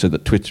who once said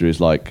that Twitter is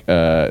like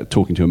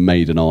talking to a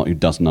maiden aunt who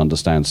doesn't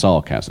understand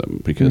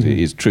sarcasm, because it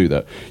is true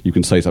that you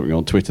can say something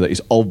on Twitter that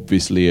is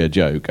obviously a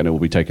joke and it will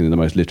be taken in the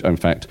most literal. In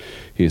fact,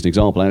 here's an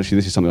example. And actually,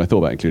 this is something I thought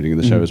about including in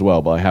the show as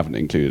well, but I haven't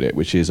included it,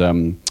 which is...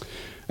 and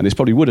this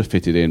probably would have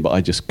fitted in, but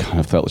I just kind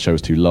of felt the show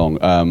was too long.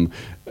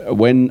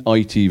 When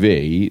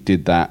ITV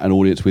did An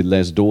Audience with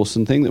Les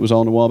Dawson thing that was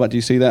on a while back, do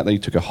you see that? They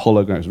took a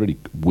hologram. It was a really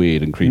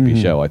weird and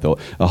creepy show, I thought.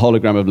 A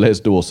hologram of Les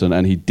Dawson,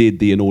 and he did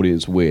the An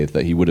Audience with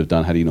that he would have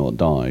done had he not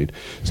died.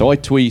 So I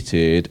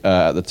tweeted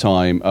at the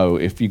time,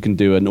 if you can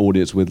do an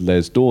audience with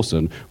Les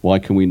Dawson, why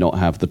can we not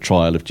have the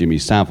trial of Jimmy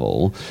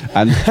Savile?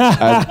 And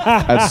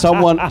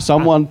someone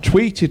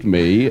tweeted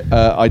me,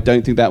 I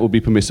don't think that would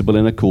be permissible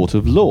in a court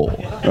of law,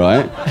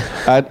 right?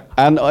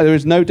 And there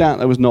is no doubt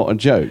that was not a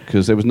joke,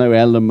 because there was no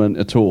element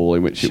at all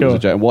in which it was a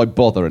joke. And why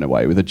bother, in a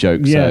way, with a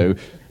joke? So,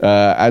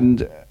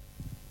 and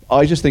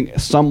I just think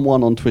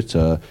someone on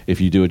Twitter,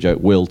 if you do a joke,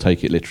 will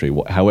take it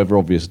literally, however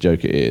obvious a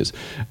joke it is.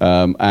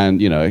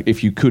 And,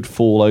 if you could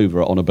fall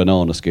over on a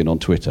banana skin on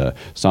Twitter,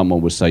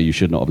 someone would say you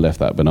should not have left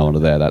that banana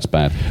there, that's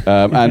bad.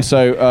 And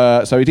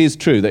so it is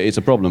true that it's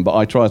a problem, but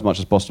I try as much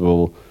as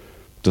possible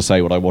to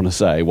say what I want to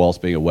say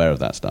whilst being aware of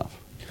that stuff.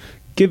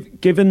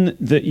 Given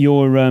that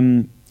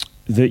you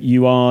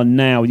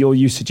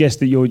suggest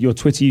that your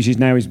Twitter usage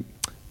now is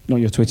not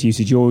your Twitter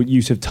usage, your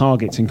use of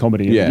targets in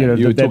comedy.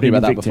 You were talking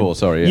about that before,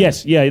 sorry.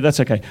 Yes, that's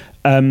okay.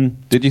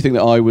 Did you think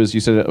that you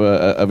said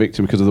a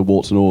victim because of the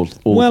warts and all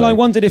well, thing? I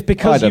wondered if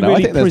because I don't know.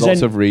 really I think there's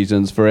lots of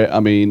reasons for it. I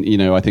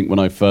mean, I think when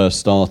I first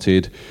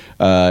started,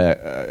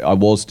 I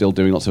was still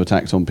doing lots of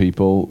attacks on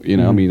people.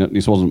 I mean,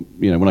 this wasn't,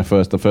 when the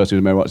first Who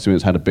Was Mary Rights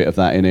Students had a bit of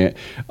that in it.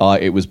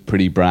 It was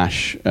pretty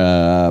brash.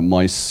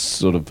 My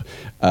sort of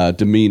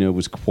demeanour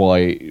was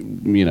quite,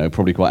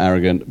 probably quite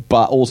arrogant,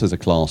 but also as a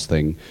class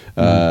thing.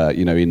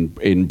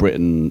 In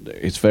Britain,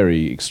 it's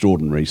very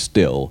extraordinary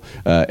still.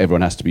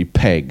 Everyone has to be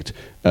pegged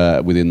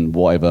within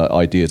whatever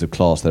ideas of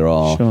class there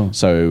are. Sure.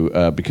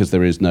 So because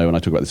there is no, and I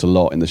talk about this a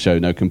lot in the show,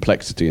 no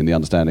complexity in the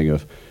understanding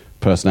of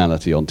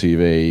personality on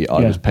TV.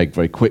 I was pegged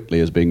very quickly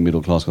as being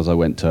middle class because I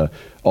went to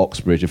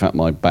Oxbridge. In fact,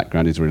 my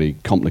background is really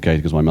complicated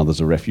because my mother's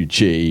a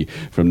refugee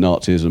from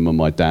Nazism and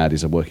my dad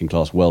is a working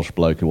class Welsh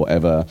bloke and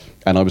whatever.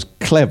 And I was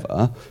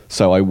clever,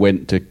 so I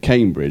went to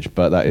Cambridge,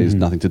 but that is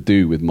nothing to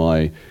do with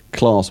my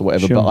class or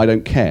whatever. But I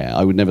don't care.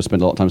 I would never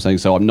spend a lot of time saying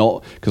so. I'm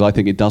not, because I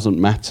think it doesn't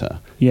matter.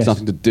 It's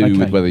nothing to do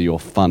with whether you're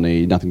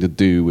funny, nothing to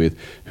do with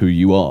who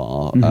you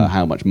are,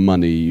 how much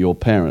money your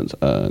parents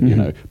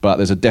earn, But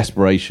there's a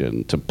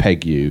desperation to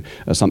peg you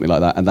as something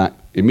like that, and that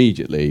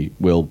immediately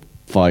will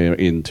fire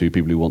into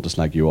people who want to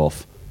slag you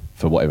off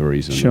for whatever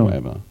reason or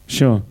whatever.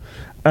 Sure.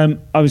 I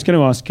was going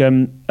to ask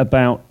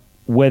about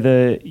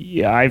whether...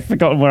 I've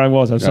forgotten where I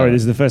was. I'm sorry,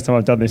 this is the first time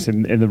I've done this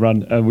in the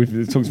run.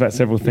 We've talked about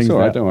several things. It's all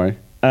right, don't worry.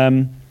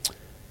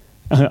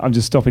 I'm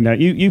just stopping now.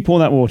 You pour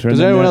that water.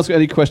 Does anyone else got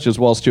any questions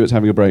while Stuart's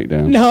having a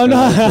breakdown? No.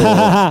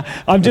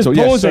 I'm just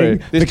pausing.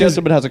 Yes, this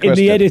gentleman has a question. In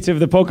the edit of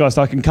the podcast,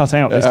 I can cut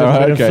out this little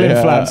bit of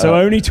flip-flap, so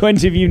only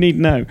 20 of you need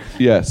to know.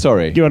 Yeah,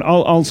 sorry. Go on,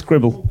 I'll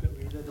scribble.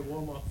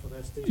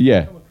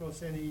 Yeah. Come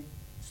across any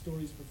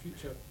stories for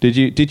future? Did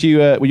you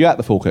were you at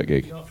the Falkirk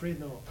gig? Not afraid,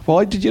 no.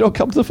 Why did you not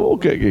come to the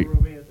Falkirk gig? We were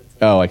away at the time.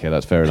 Oh, okay,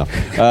 that's fair enough.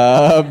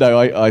 No,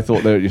 I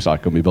thought that I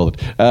couldn't be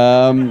bothered.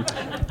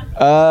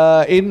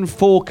 In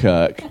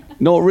Falkirk,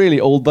 Not really,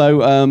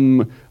 although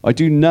I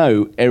do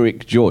know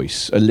Eric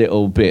Joyce a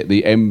little bit,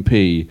 the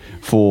MP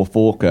for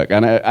Falkirk.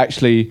 And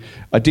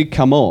I did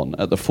come on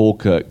at the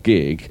Falkirk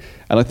gig,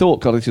 and I thought,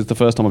 God, this is the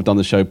first time I've done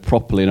the show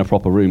properly in a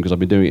proper room, because I've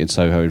been doing it in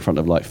Soho in front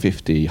of like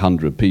 50,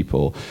 100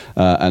 people.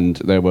 And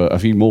there were a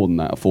few more than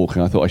that at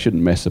Falkirk. I thought I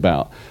shouldn't mess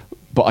about.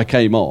 But I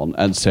came on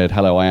and said,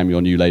 hello, I am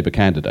your new Labour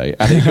candidate.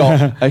 And it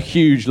got a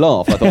huge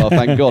laugh. I thought, oh,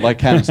 thank God, I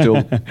can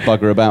still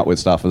bugger about with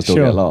stuff and still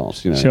get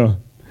laughs. You know?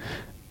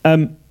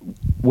 Sure.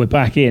 We're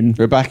back in.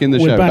 We're back in the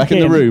show, back in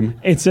the room.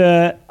 It's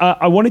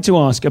I wanted to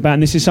ask about,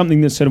 and this is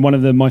something that's sort of one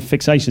of my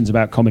fixations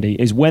about comedy,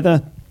 is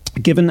whether,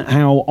 given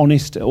how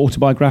honest,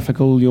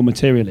 autobiographical your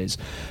material is,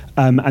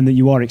 and that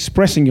you are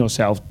expressing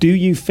yourself, do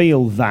you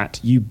feel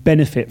that you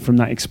benefit from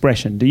that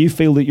expression? Do you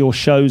feel that your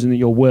shows and that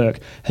your work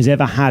has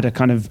ever had a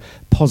kind of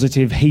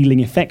positive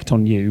healing effect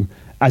on you,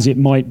 as it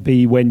might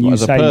be when you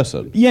say... As a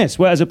person? Yes,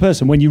 well, as a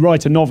person. When you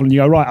write a novel and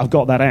you go, right, I've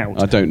got that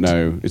out. I don't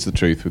know. It's the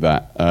truth with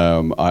that.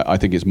 I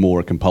think it's more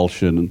a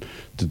compulsion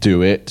to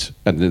do it,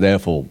 and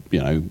therefore,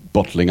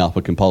 bottling up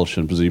a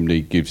compulsion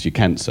presumably gives you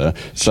cancer.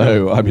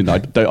 So, I mean,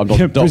 I'm not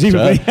a doctor,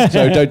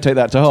 so don't take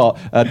that to heart.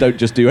 Don't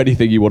just do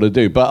anything you want to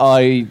do. But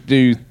I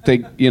do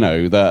think,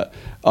 that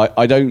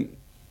I don't...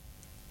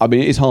 I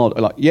mean, it's hard.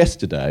 Like,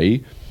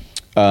 yesterday,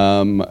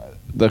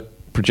 the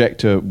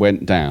projector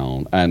went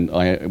down, and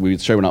we were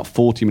showing up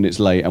 40 minutes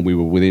late, and we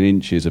were within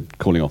inches of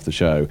calling off the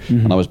show.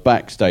 Mm-hmm. And I was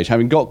backstage,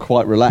 having got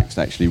quite relaxed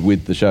actually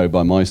with the show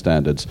by my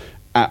standards,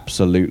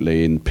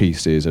 absolutely in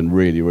pieces and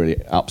really,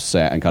 really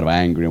upset and kind of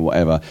angry and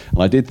whatever.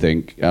 And I did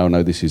think, oh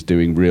no, this is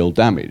doing real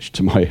damage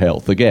to my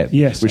health again.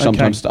 Yes, which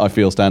sometimes I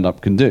feel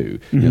stand-up can do.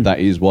 Mm-hmm. That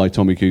is why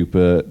Tommy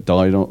Cooper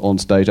died on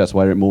stage. That's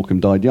why Eric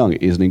Morecambe died young.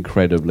 It is an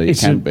incredibly...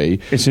 It's an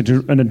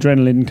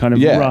adrenaline kind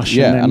of rush.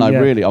 Yeah, and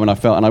I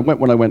felt... And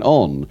when I went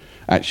on,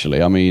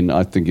 actually, I mean,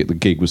 I think the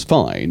gig was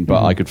fine,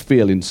 but I could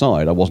feel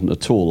inside I wasn't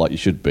at all like you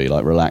should be,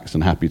 like relaxed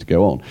and happy to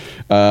go on.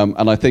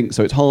 And I think...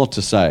 So it's hard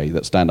to say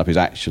that stand-up is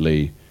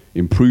actually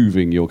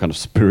improving your kind of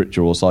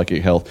spiritual or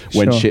psychic health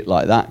when shit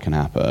like that can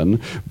happen.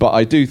 But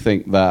I do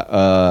think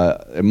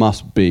that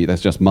must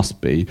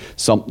be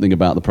something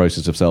about the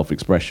process of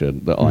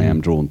self-expression that I am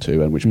drawn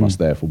to, and which must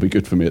therefore be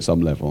good for me at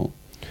some level.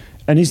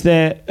 And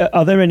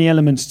are there any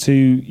elements to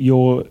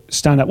your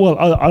stand-up? Well,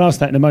 I'll ask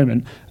that in a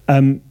moment.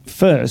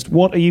 First,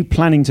 what are you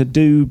planning to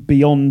do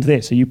beyond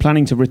this? Are you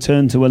planning to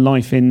return to a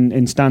life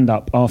in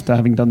stand-up after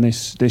having done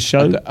this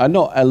show?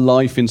 Not a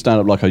life in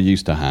stand-up like I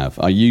used to have.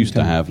 I used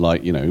to have,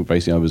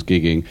 basically I was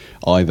gigging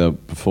either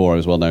before I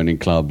was well-known in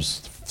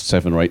clubs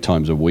 7 or 8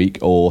 times a week,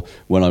 or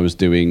when I was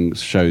doing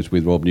shows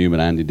with Rob Newman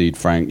and indeed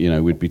Frank,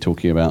 we'd be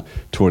talking about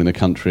touring the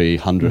country,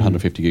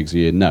 150 gigs a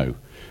year. No.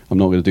 I'm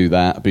not going to do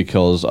that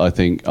because I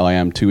think I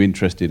am too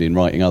interested in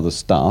writing other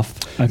stuff,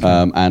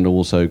 and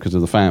also because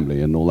of the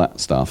family and all that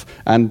stuff.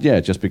 And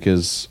just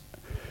because...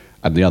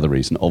 And the other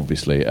reason,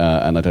 obviously,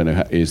 and I don't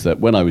know, is that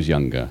when I was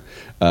younger,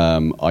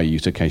 I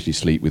used to occasionally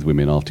sleep with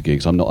women after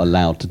gigs. I'm not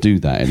allowed to do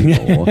that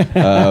anymore.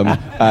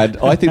 And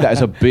I think that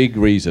is a big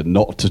reason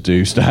not to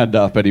do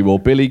stand-up anymore.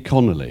 Billy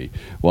Connolly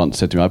once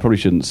said to me, I probably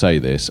shouldn't say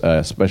this,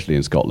 especially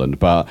in Scotland,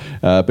 but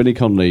Billy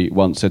Connolly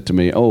once said to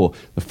me, I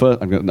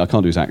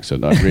can't do his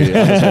accent.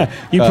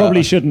 You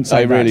probably shouldn't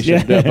say that. I really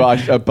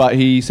shouldn't. But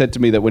he said to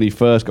me that when he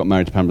first got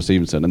married to Pamela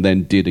Stephenson and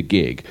then did a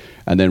gig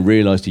and then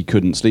realised he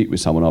couldn't sleep with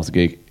someone after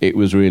the gig, it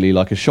was really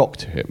like a shock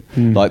to him.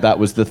 Like that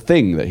was the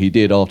thing that he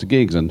did after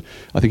gigs, and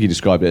I think he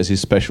described it as his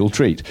special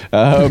treat.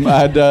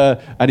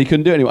 And he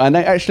couldn't do it anymore. And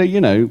actually,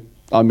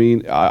 I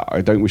mean,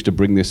 I don't wish to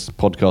bring this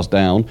podcast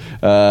down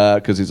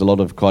because it's a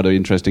lot of quite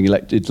interesting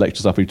intellectual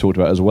stuff we've talked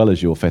about as well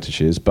as your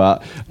fetishes,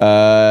 but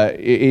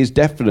it is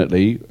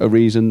definitely a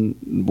reason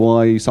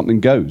why something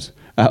goes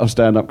out of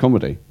stand-up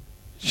comedy.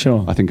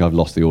 Sure. I think I've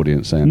lost the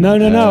audience saying No.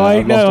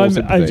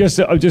 I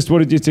just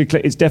wanted you to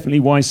click. It's definitely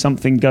why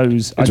something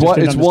goes.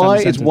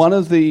 It's one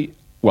of the...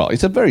 Well,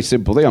 it's a very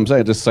simple thing. I'm saying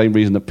it's the same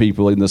reason that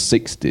people in the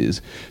 60s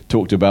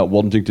talked about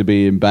wanting to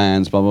be in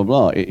bands, blah, blah,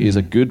 blah. It is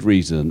a good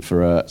reason,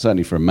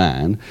 certainly for a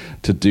man,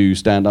 to do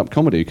stand-up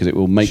comedy because it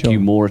will make you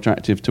more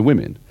attractive to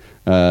women.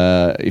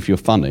 If you're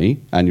funny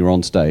and you're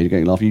on stage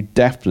getting a laugh, you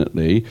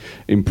definitely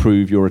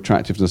improve your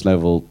attractiveness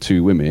level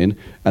to women.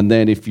 And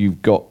then if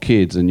you've got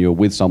kids and you're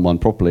with someone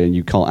properly and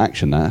you can't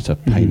action that, that's a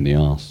pain in the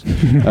arse.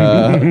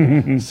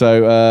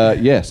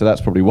 So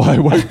that's probably why I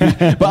won't be.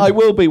 But I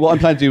will be. What I'm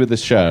planning to do with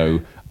this show...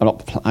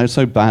 I'm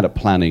so bad at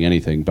planning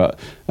anything, but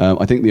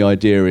I think the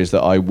idea is that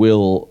I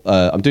will...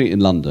 I'm doing it in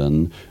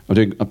London. I'm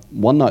doing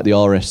one night at the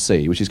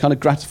RSC, which is kind of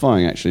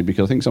gratifying, actually,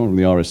 because I think someone from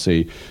the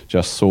RSC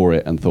just saw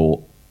it and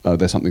thought, oh,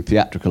 there's something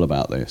theatrical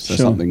about this. There's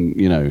something,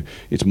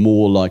 it's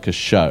more like a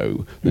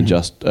show than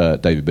just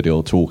David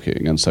Baddiel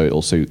talking, and so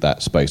it'll suit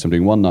that space. I'm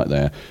doing one night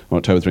there on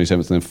October 27th,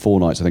 and then 4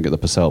 nights, I think, at the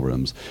Purcell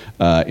Rooms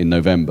in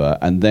November.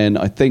 And then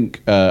I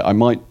think I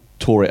might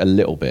tour it a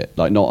little bit,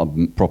 like not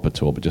a proper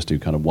tour, but just do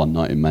kind of one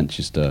night in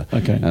Manchester,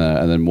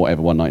 and then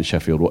one night in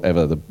Sheffield,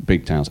 whatever the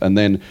big towns. And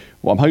then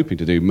what I'm hoping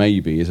to do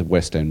maybe is a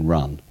West End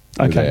run.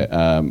 with Okay.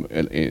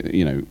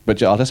 it.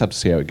 But I'll just have to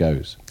see how it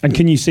goes. And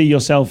can you see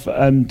yourself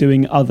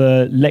doing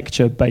other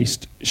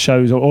lecture-based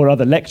shows or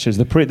other lectures?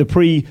 The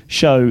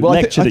pre-show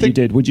lecture that you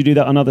did, would you do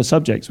that on other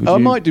subjects? I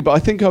might do, but I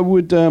think I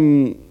would.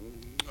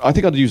 I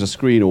think I'd use a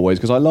screen always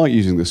because I like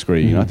using the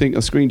screen. I think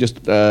a screen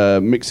just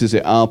mixes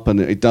it up,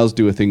 and it does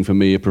do a thing for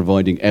me of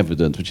providing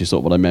evidence, which is sort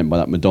of what I meant by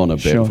that Madonna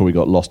bit before we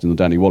got lost in the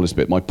Danny Wallace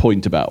bit. My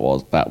point about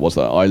was that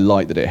I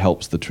like that it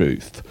helps the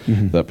truth.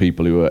 That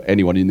people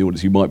anyone in the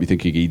audience who might be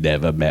thinking he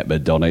never met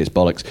Madonna, it's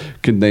bollocks,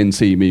 can then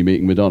see me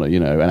meeting Madonna,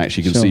 and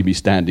actually can see me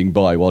standing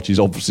by while she's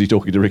obviously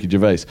talking to Ricky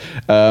Gervais.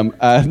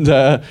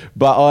 But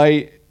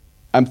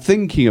I'm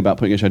thinking about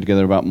putting a show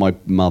together about my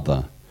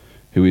mother,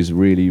 who is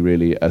really,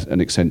 really an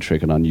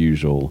eccentric and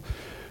unusual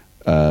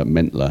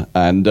mentler,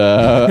 and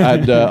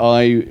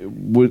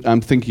I'm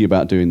thinking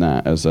about doing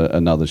that as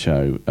another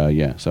show.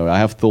 So I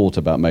have thought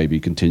about maybe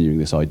continuing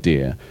this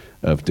idea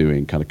of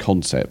doing kind of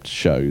concept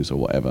shows or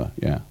whatever.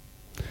 Yeah.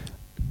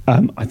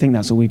 I think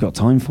that's all we've got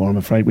time for, I'm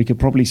afraid. We could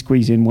probably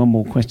squeeze in one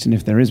more question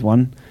if there is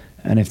one,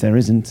 and if there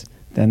isn't,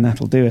 then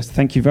that'll do us.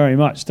 Thank you very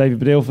much,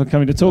 David Baddiel, for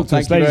coming to talk to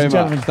us, ladies and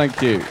gentlemen.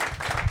 Thank you.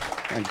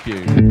 Thank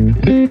you.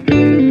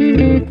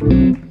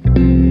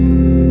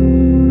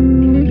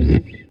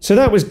 So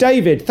that was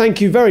David.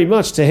 Thank you very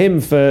much to him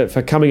for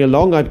coming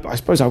along. I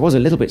suppose I was a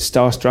little bit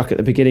starstruck at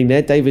the beginning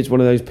there. David's one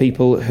of those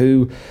people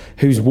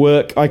whose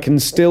work I can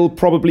still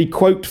probably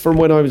quote from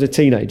when I was a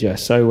teenager.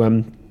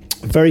 So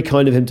very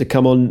kind of him to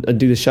come on and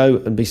do the show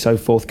and be so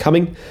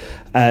forthcoming.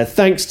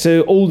 Thanks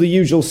to all the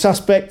usual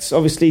suspects,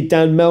 obviously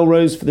Dan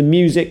Melrose for the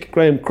music,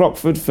 Graham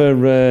Crockford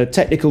for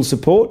technical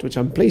support, which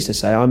I'm pleased to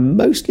say I'm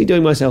mostly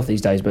doing myself these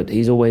days, but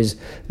he's always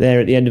there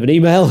at the end of an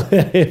email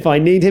if I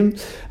need him.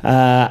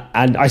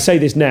 And I say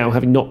this now,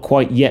 having not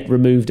quite yet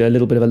removed a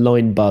little bit of a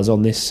line buzz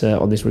on this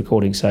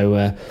recording.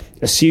 So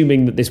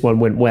assuming that this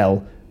one went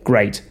well,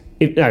 great.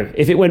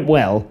 If it went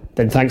well,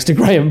 then thanks to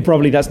Graham,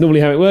 probably that's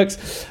normally how it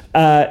works.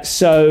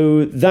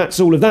 So that's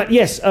all of that.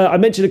 Yes, I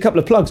mentioned a couple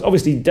of plugs.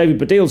 Obviously, David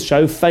Baddiel's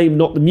show, Fame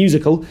Not the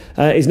Musical,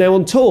 is now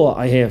on tour,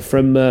 I hear,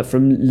 from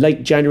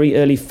late January,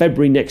 early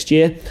February next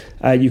year.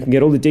 You can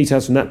get all the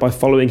details from that by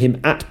following him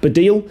at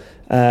Baddiel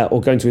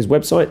or going to his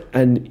website,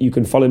 and you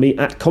can follow me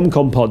at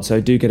ComComPod, so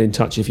do get in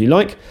touch if you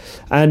like.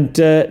 And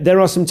there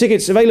are some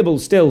tickets available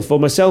still for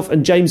myself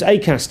and James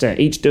Acaster,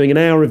 each doing an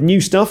hour of new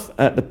stuff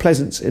at the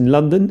Pleasance in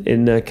London,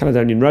 in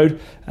Caledonian Road,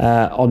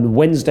 on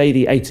Wednesday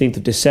the 18th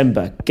of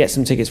December. Get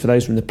some tickets for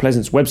those from the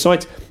Pleasance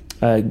website.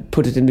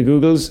 Put it into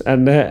Google's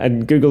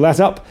and Google that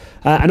up.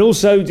 And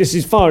also, this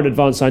is far in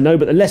advance, I know,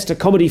 but the Leicester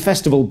Comedy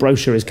Festival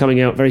brochure is coming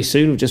out very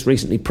soon. We've just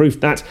recently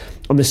proofed that.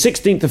 On the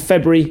 16th of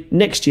February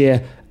next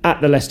year at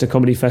the Leicester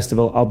Comedy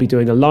Festival, I'll be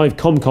doing a live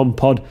ComCom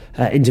pod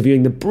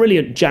interviewing the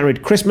brilliant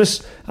Jared Christmas,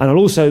 and I'll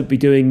also be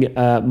doing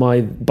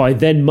my, by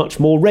then much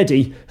more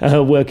ready,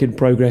 work in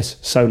progress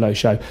solo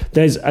show.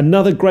 There's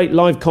another great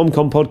live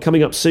ComCom pod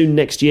coming up soon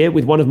next year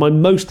with one of my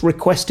most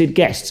requested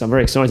guests. I'm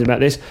very excited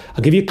about this.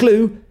 I'll give you a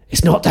clue.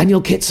 It's not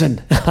Daniel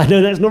Kitson. I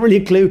know that's not really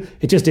a clue.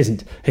 It just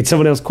isn't. It's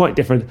someone else quite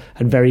different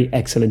and very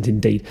excellent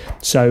indeed.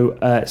 So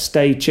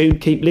stay tuned.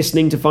 Keep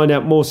listening to find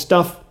out more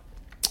stuff.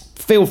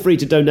 Feel free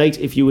to donate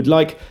if you would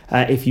like.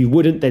 If you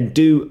wouldn't, then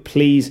do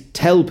please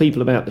tell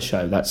people about the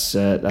show. That's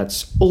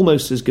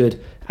almost as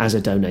good as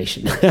a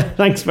donation.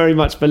 Thanks very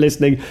much for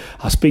listening.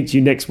 I'll speak to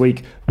you next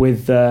week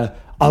with...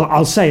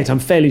 I'll say it, I'm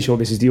fairly sure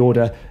this is the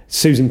order,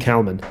 Susan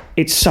Calman.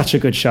 It's such a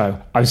good show.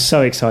 I'm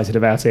so excited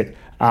about it.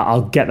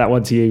 I'll get that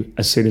one to you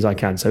as soon as I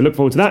can. So look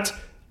forward to that.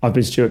 I've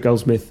been Stuart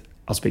Goldsmith.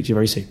 I'll speak to you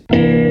very soon.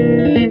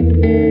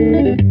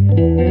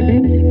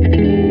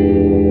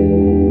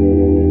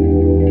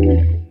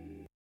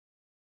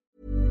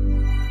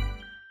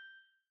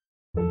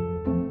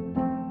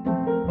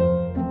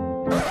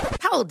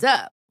 Hold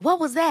up. What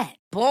was that?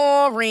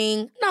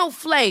 Boring. No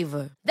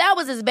flavor. That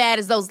was as bad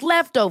as those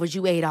leftovers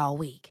you ate all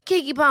week.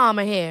 Keke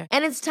Palmer here,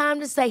 and it's time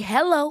to say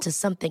hello to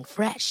something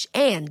fresh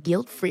and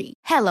guilt-free.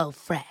 Hello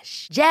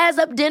Fresh. Jazz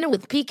up dinner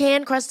with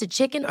pecan-crusted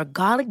chicken or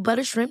garlic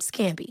butter shrimp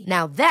scampi.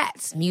 Now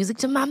that's music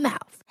to my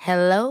mouth.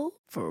 Hello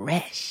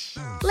Fresh.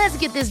 Let's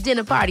get this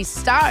dinner party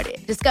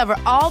started. Discover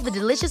all the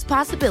delicious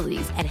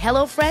possibilities at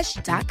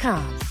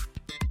HelloFresh.com.